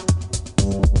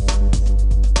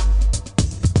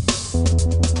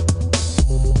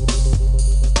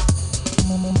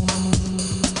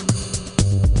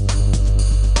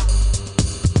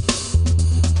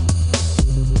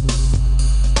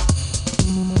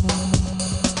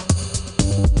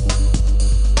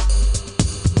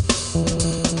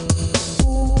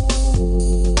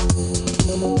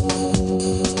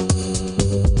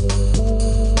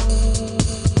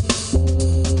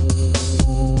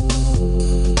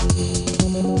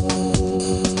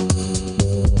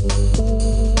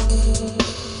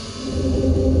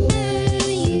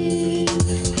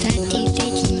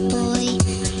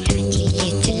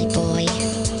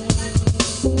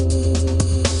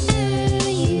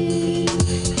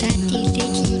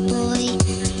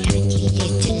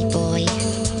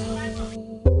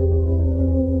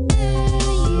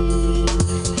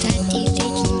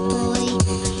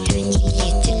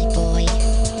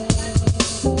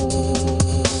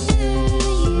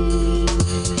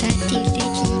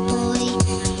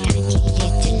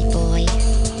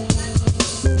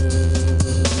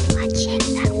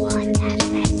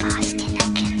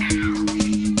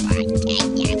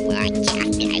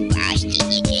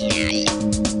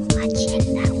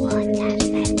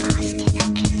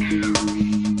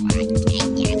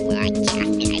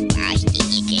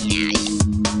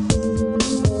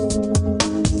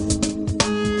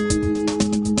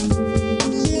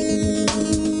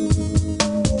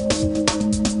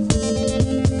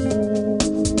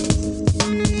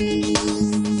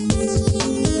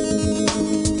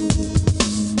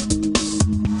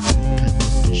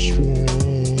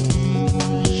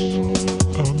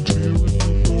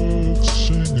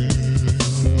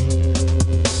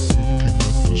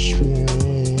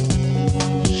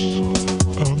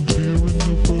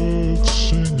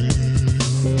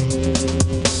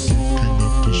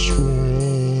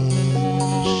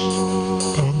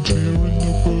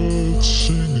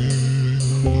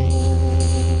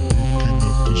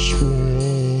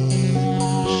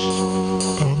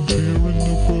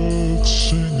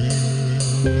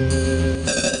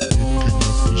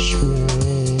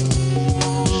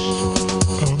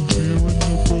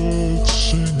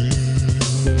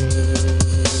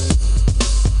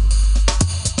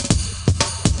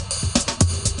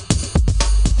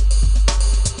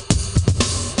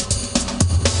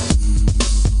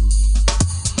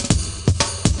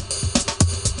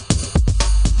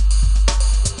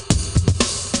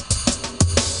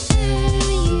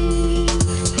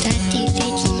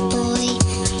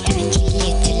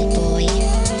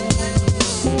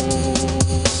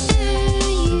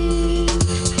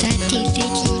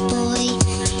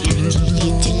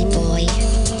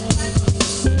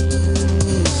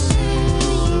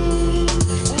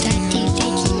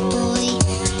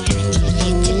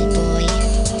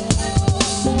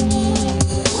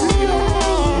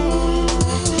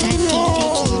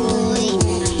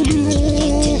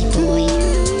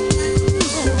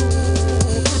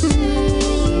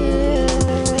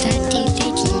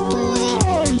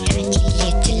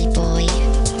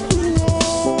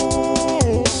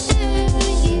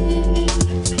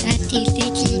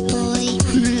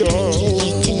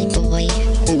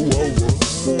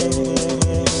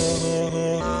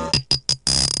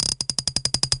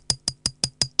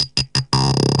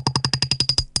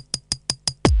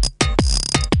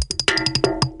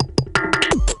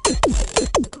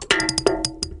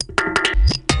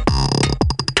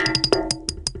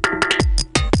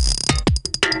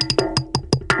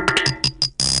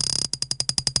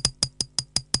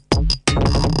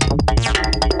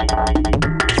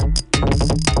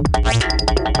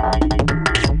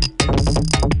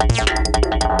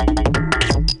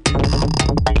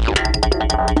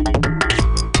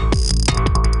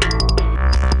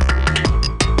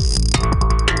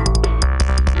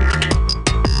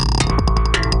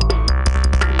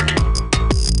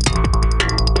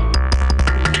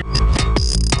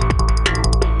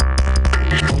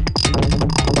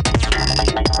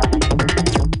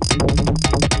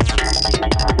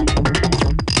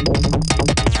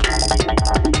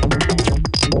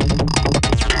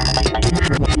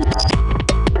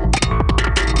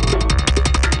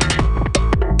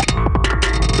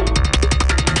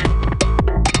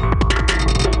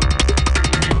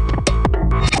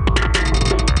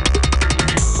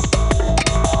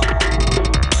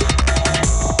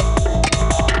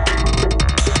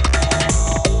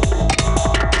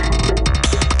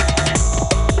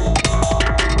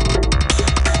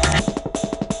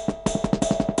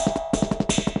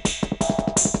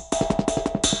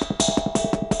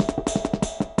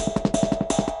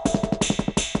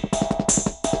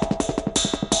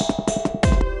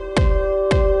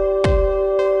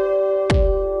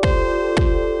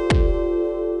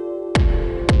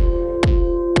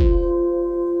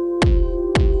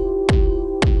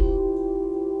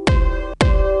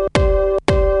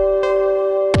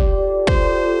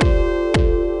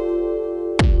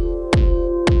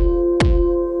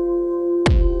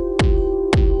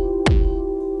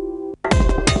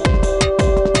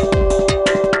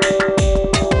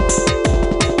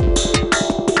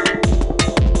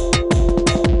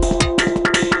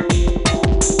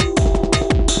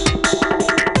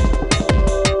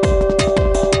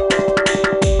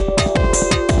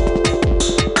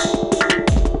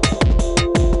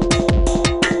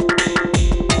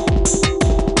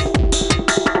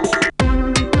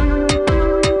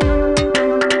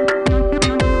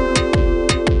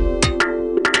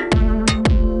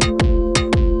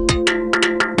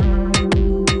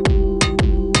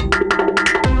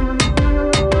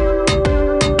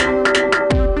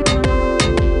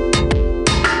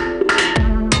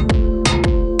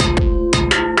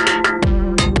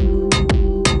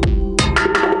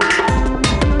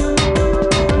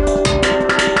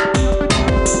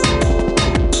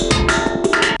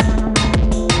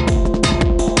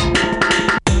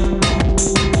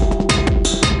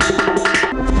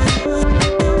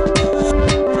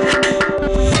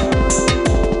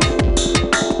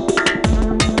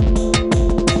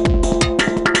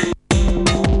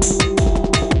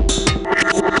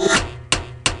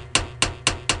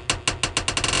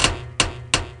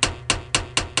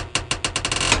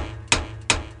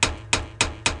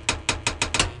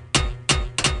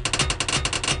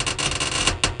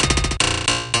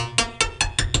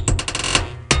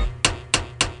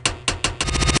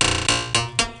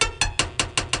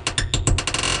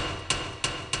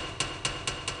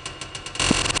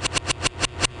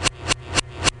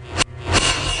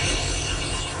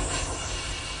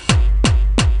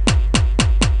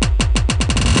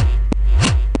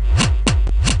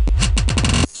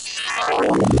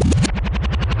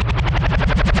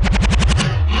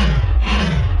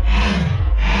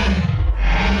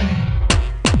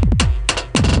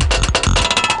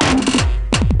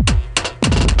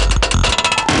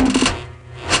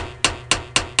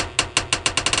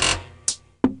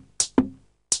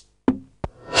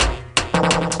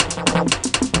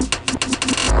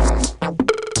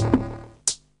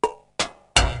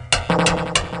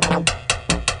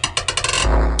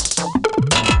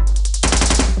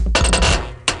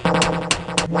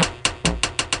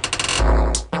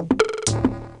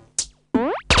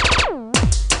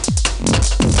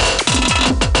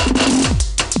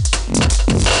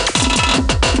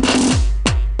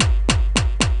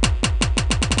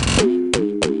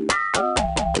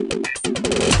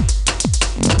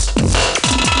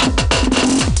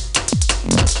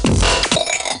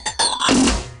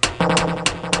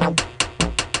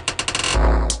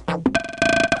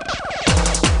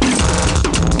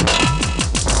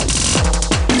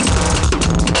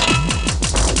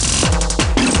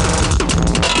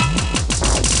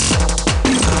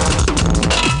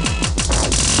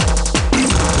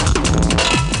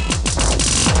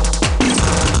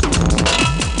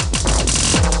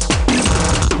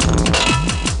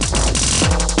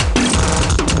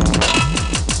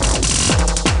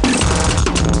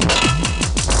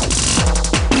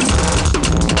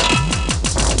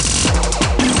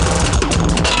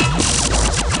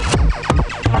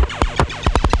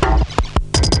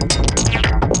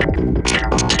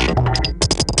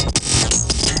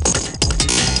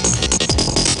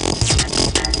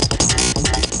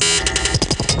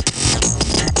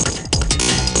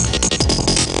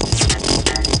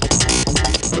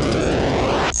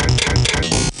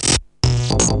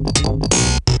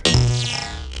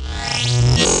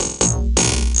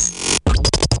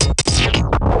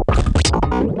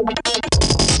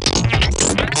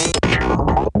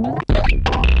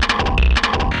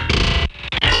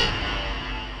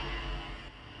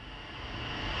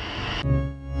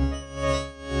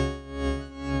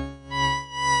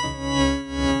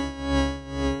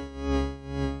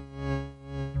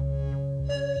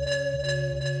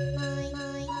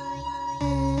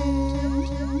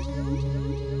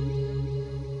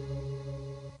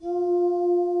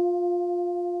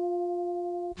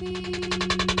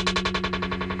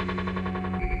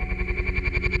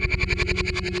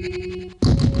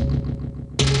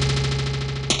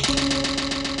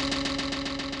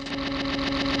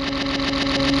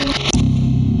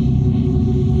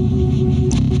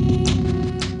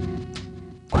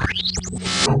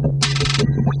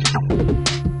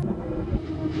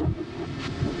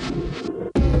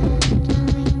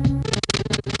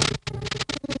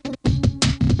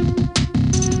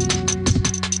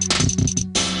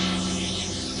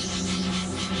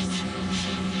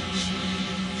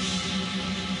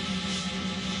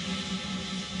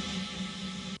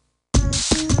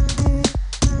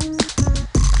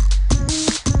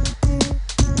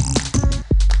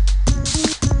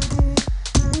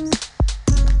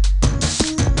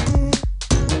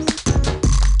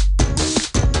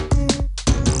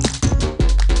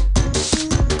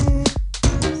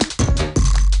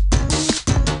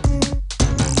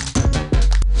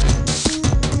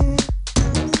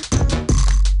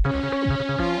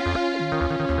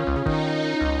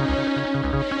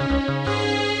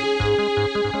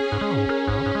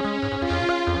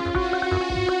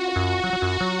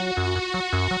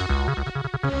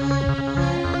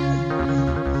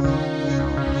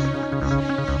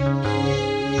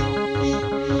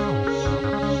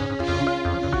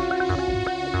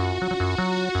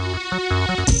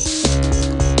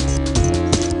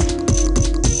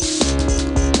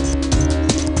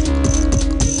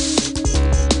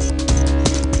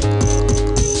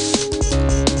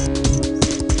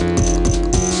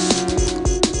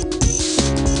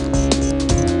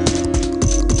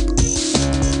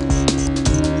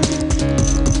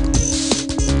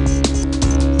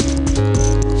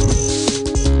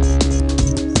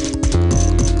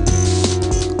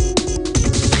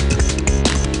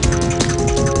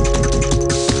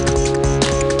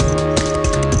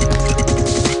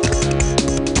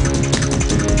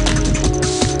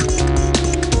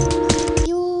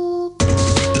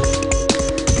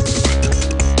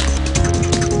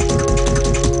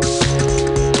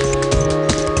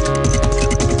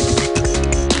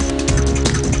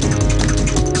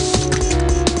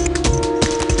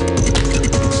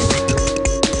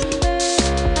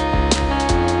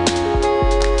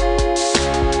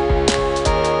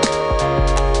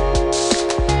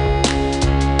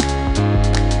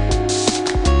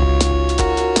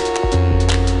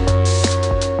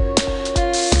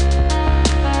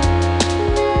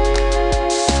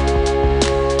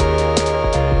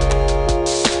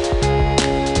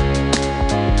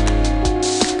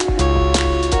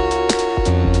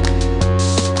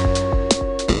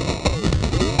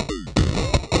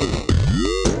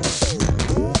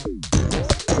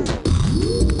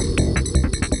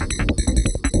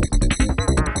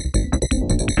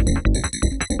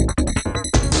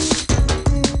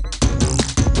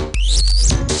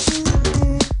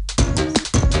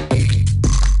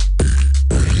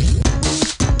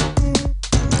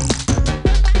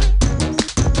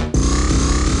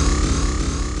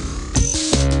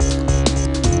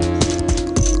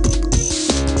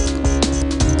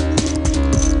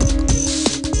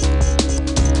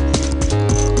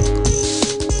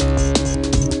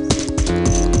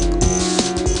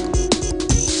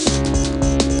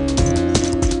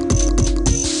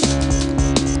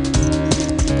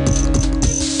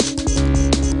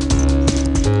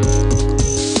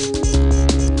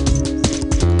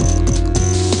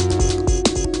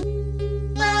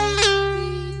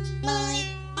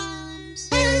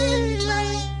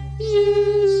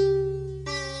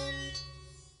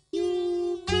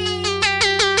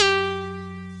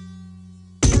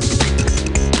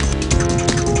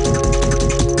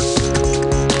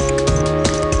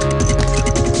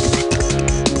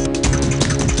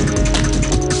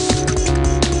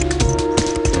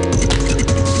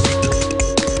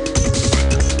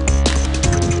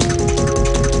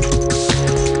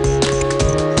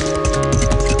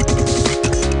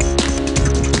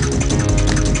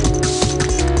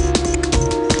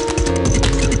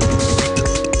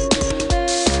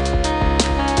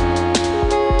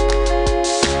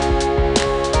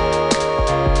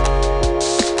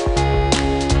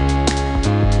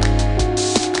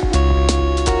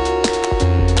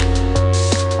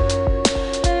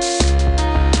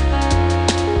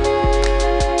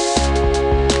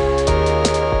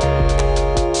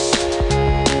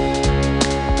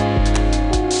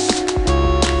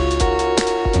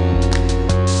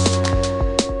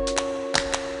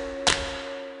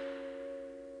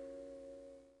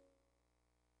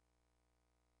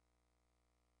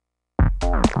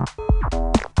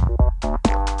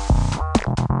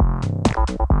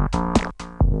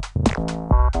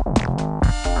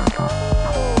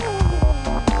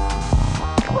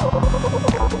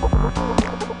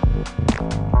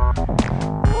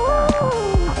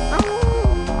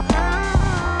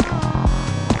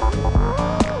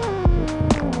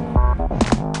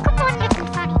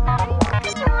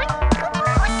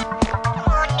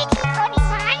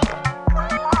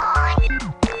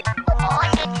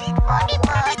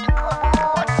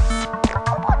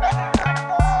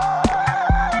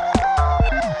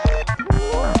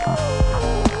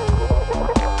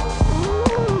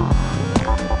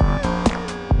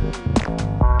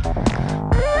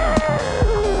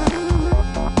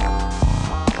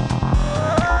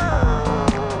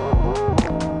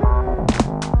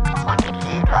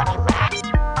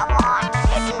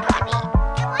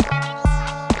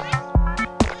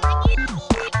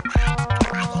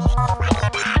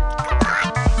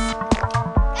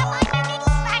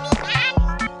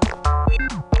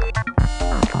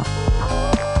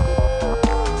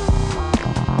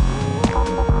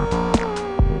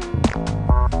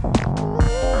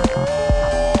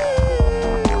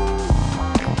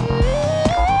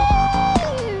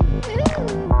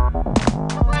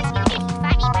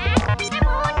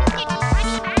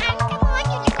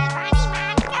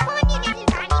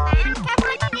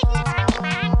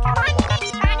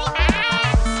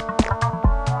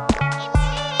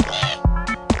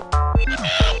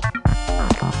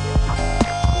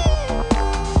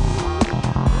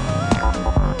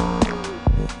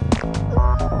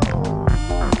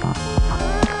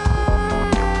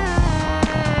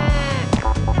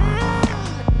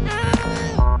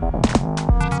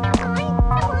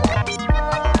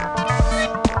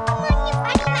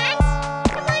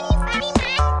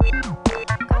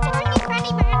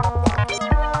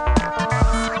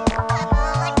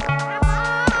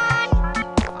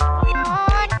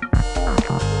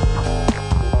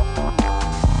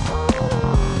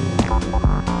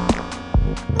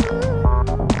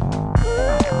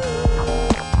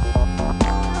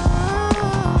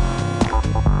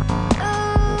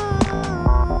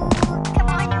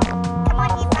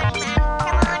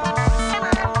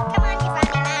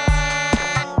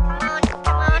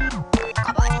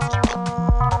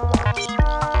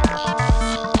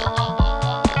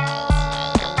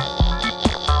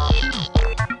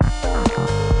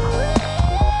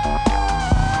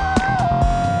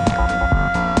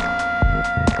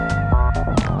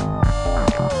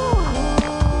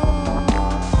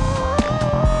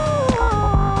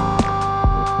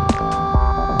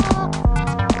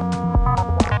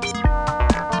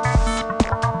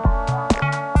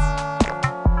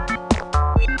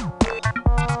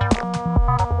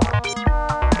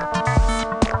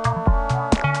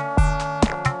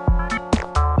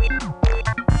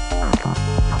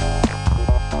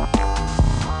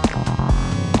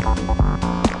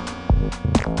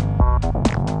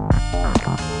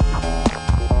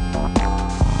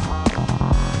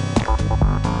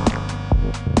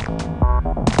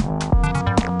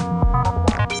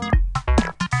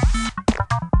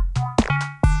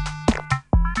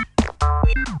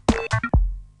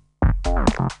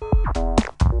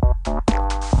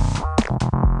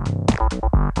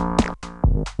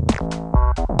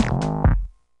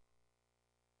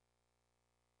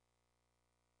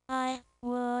I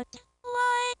would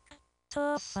like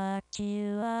to fuck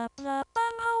you up the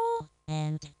bumhole,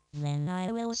 and then I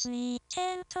will sneak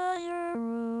into your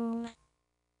room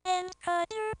and cut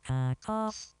your cock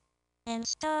off and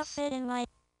stuff it in my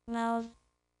mouth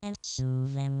and sew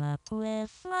them up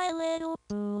with my little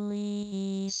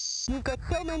bullies. You've got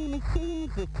so many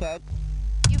machines, Richard.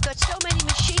 You've got so many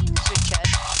machines, Richard.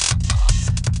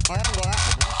 I haven't got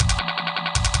that many.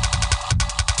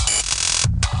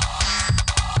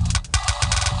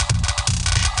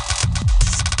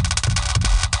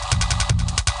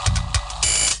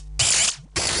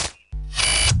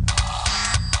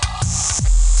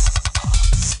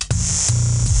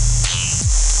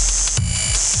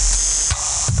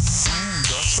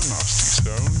 That's a nasty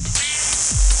sound.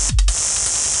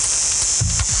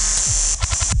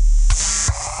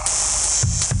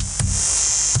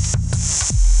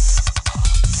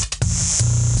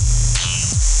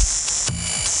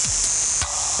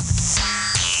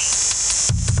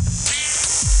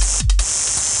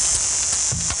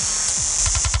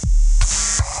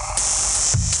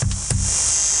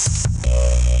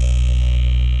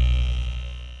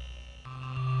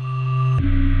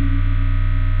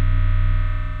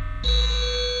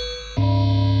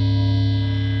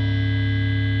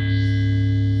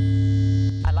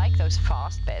 I like those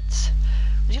fast bits.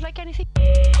 Would you like anything?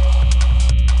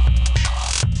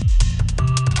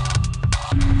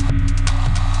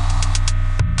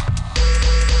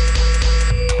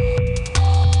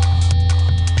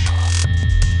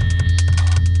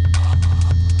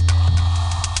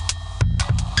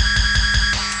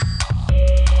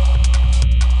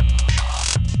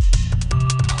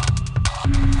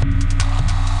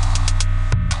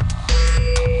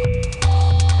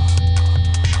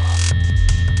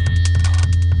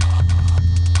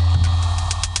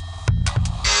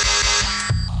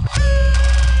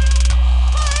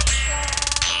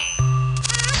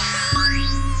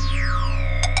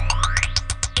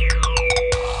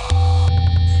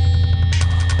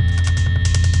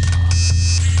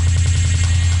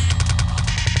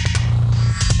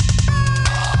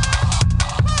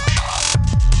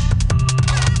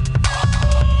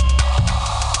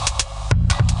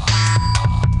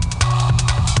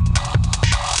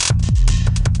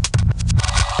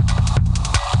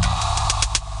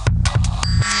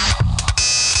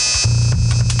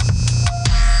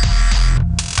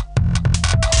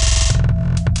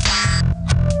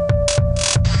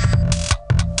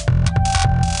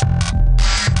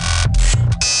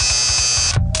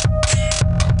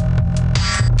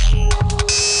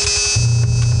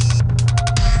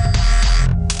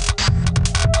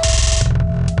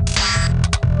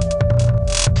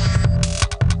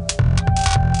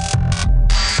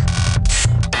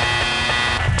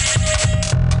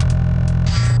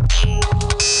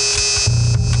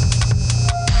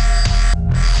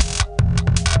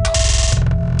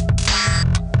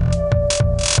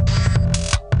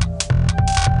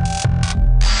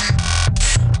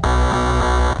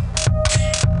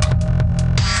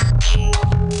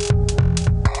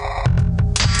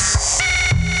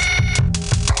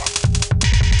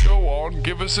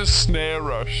 a snare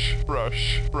rush.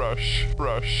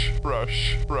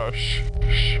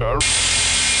 Sharp.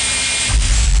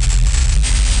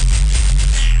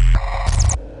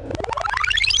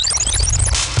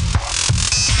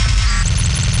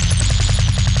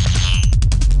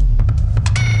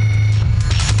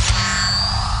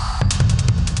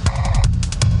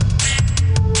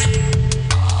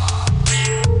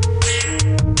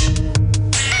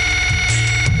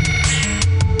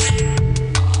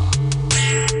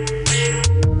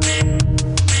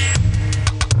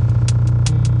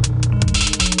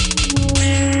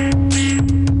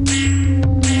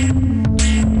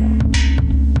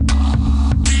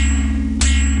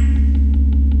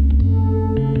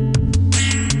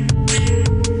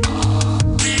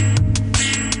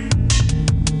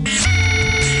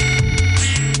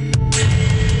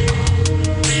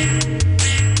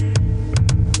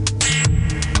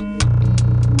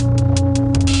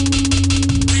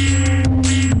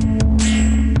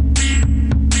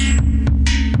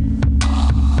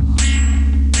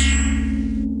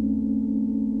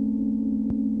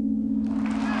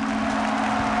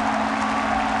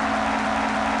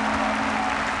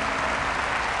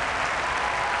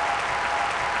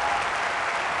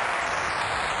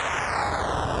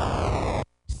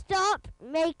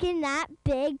 making that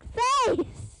big face.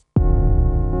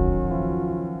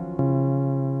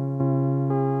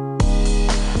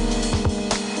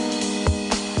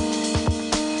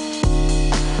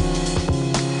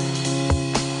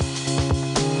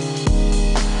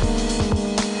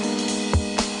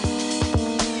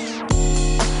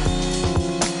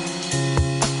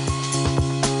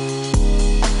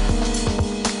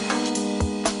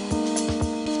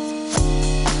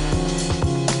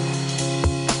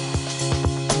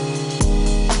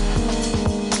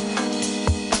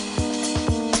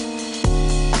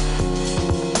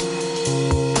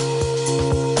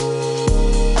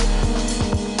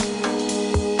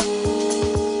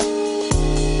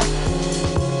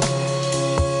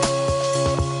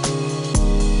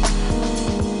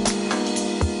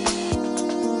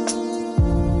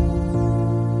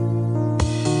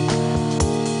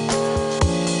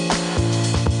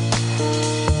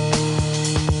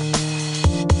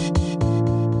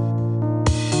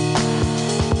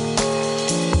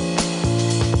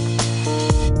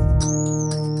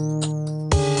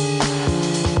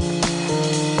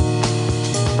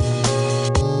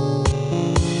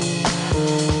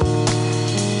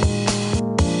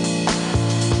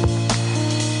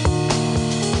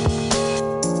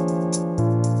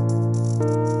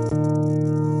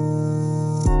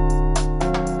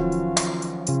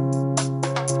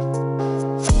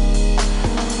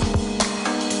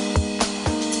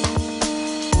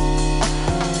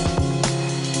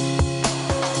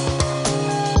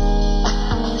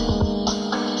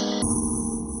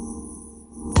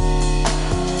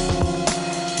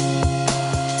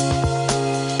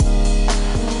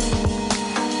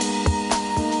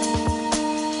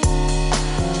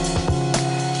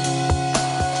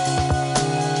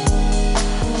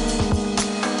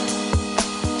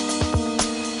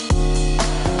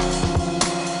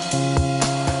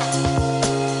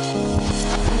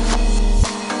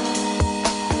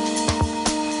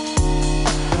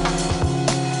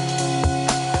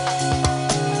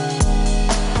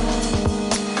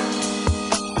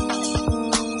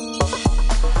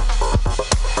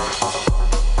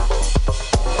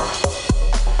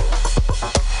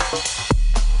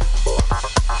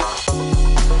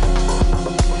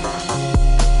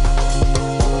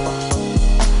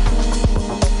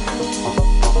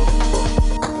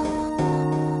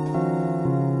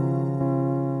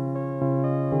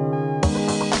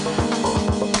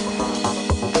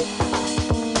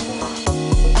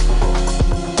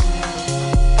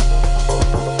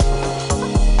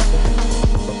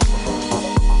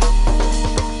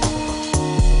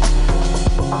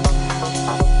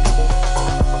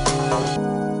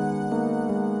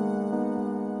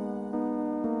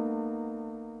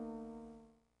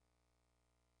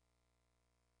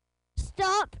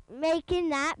 Stop making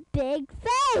that big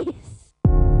face.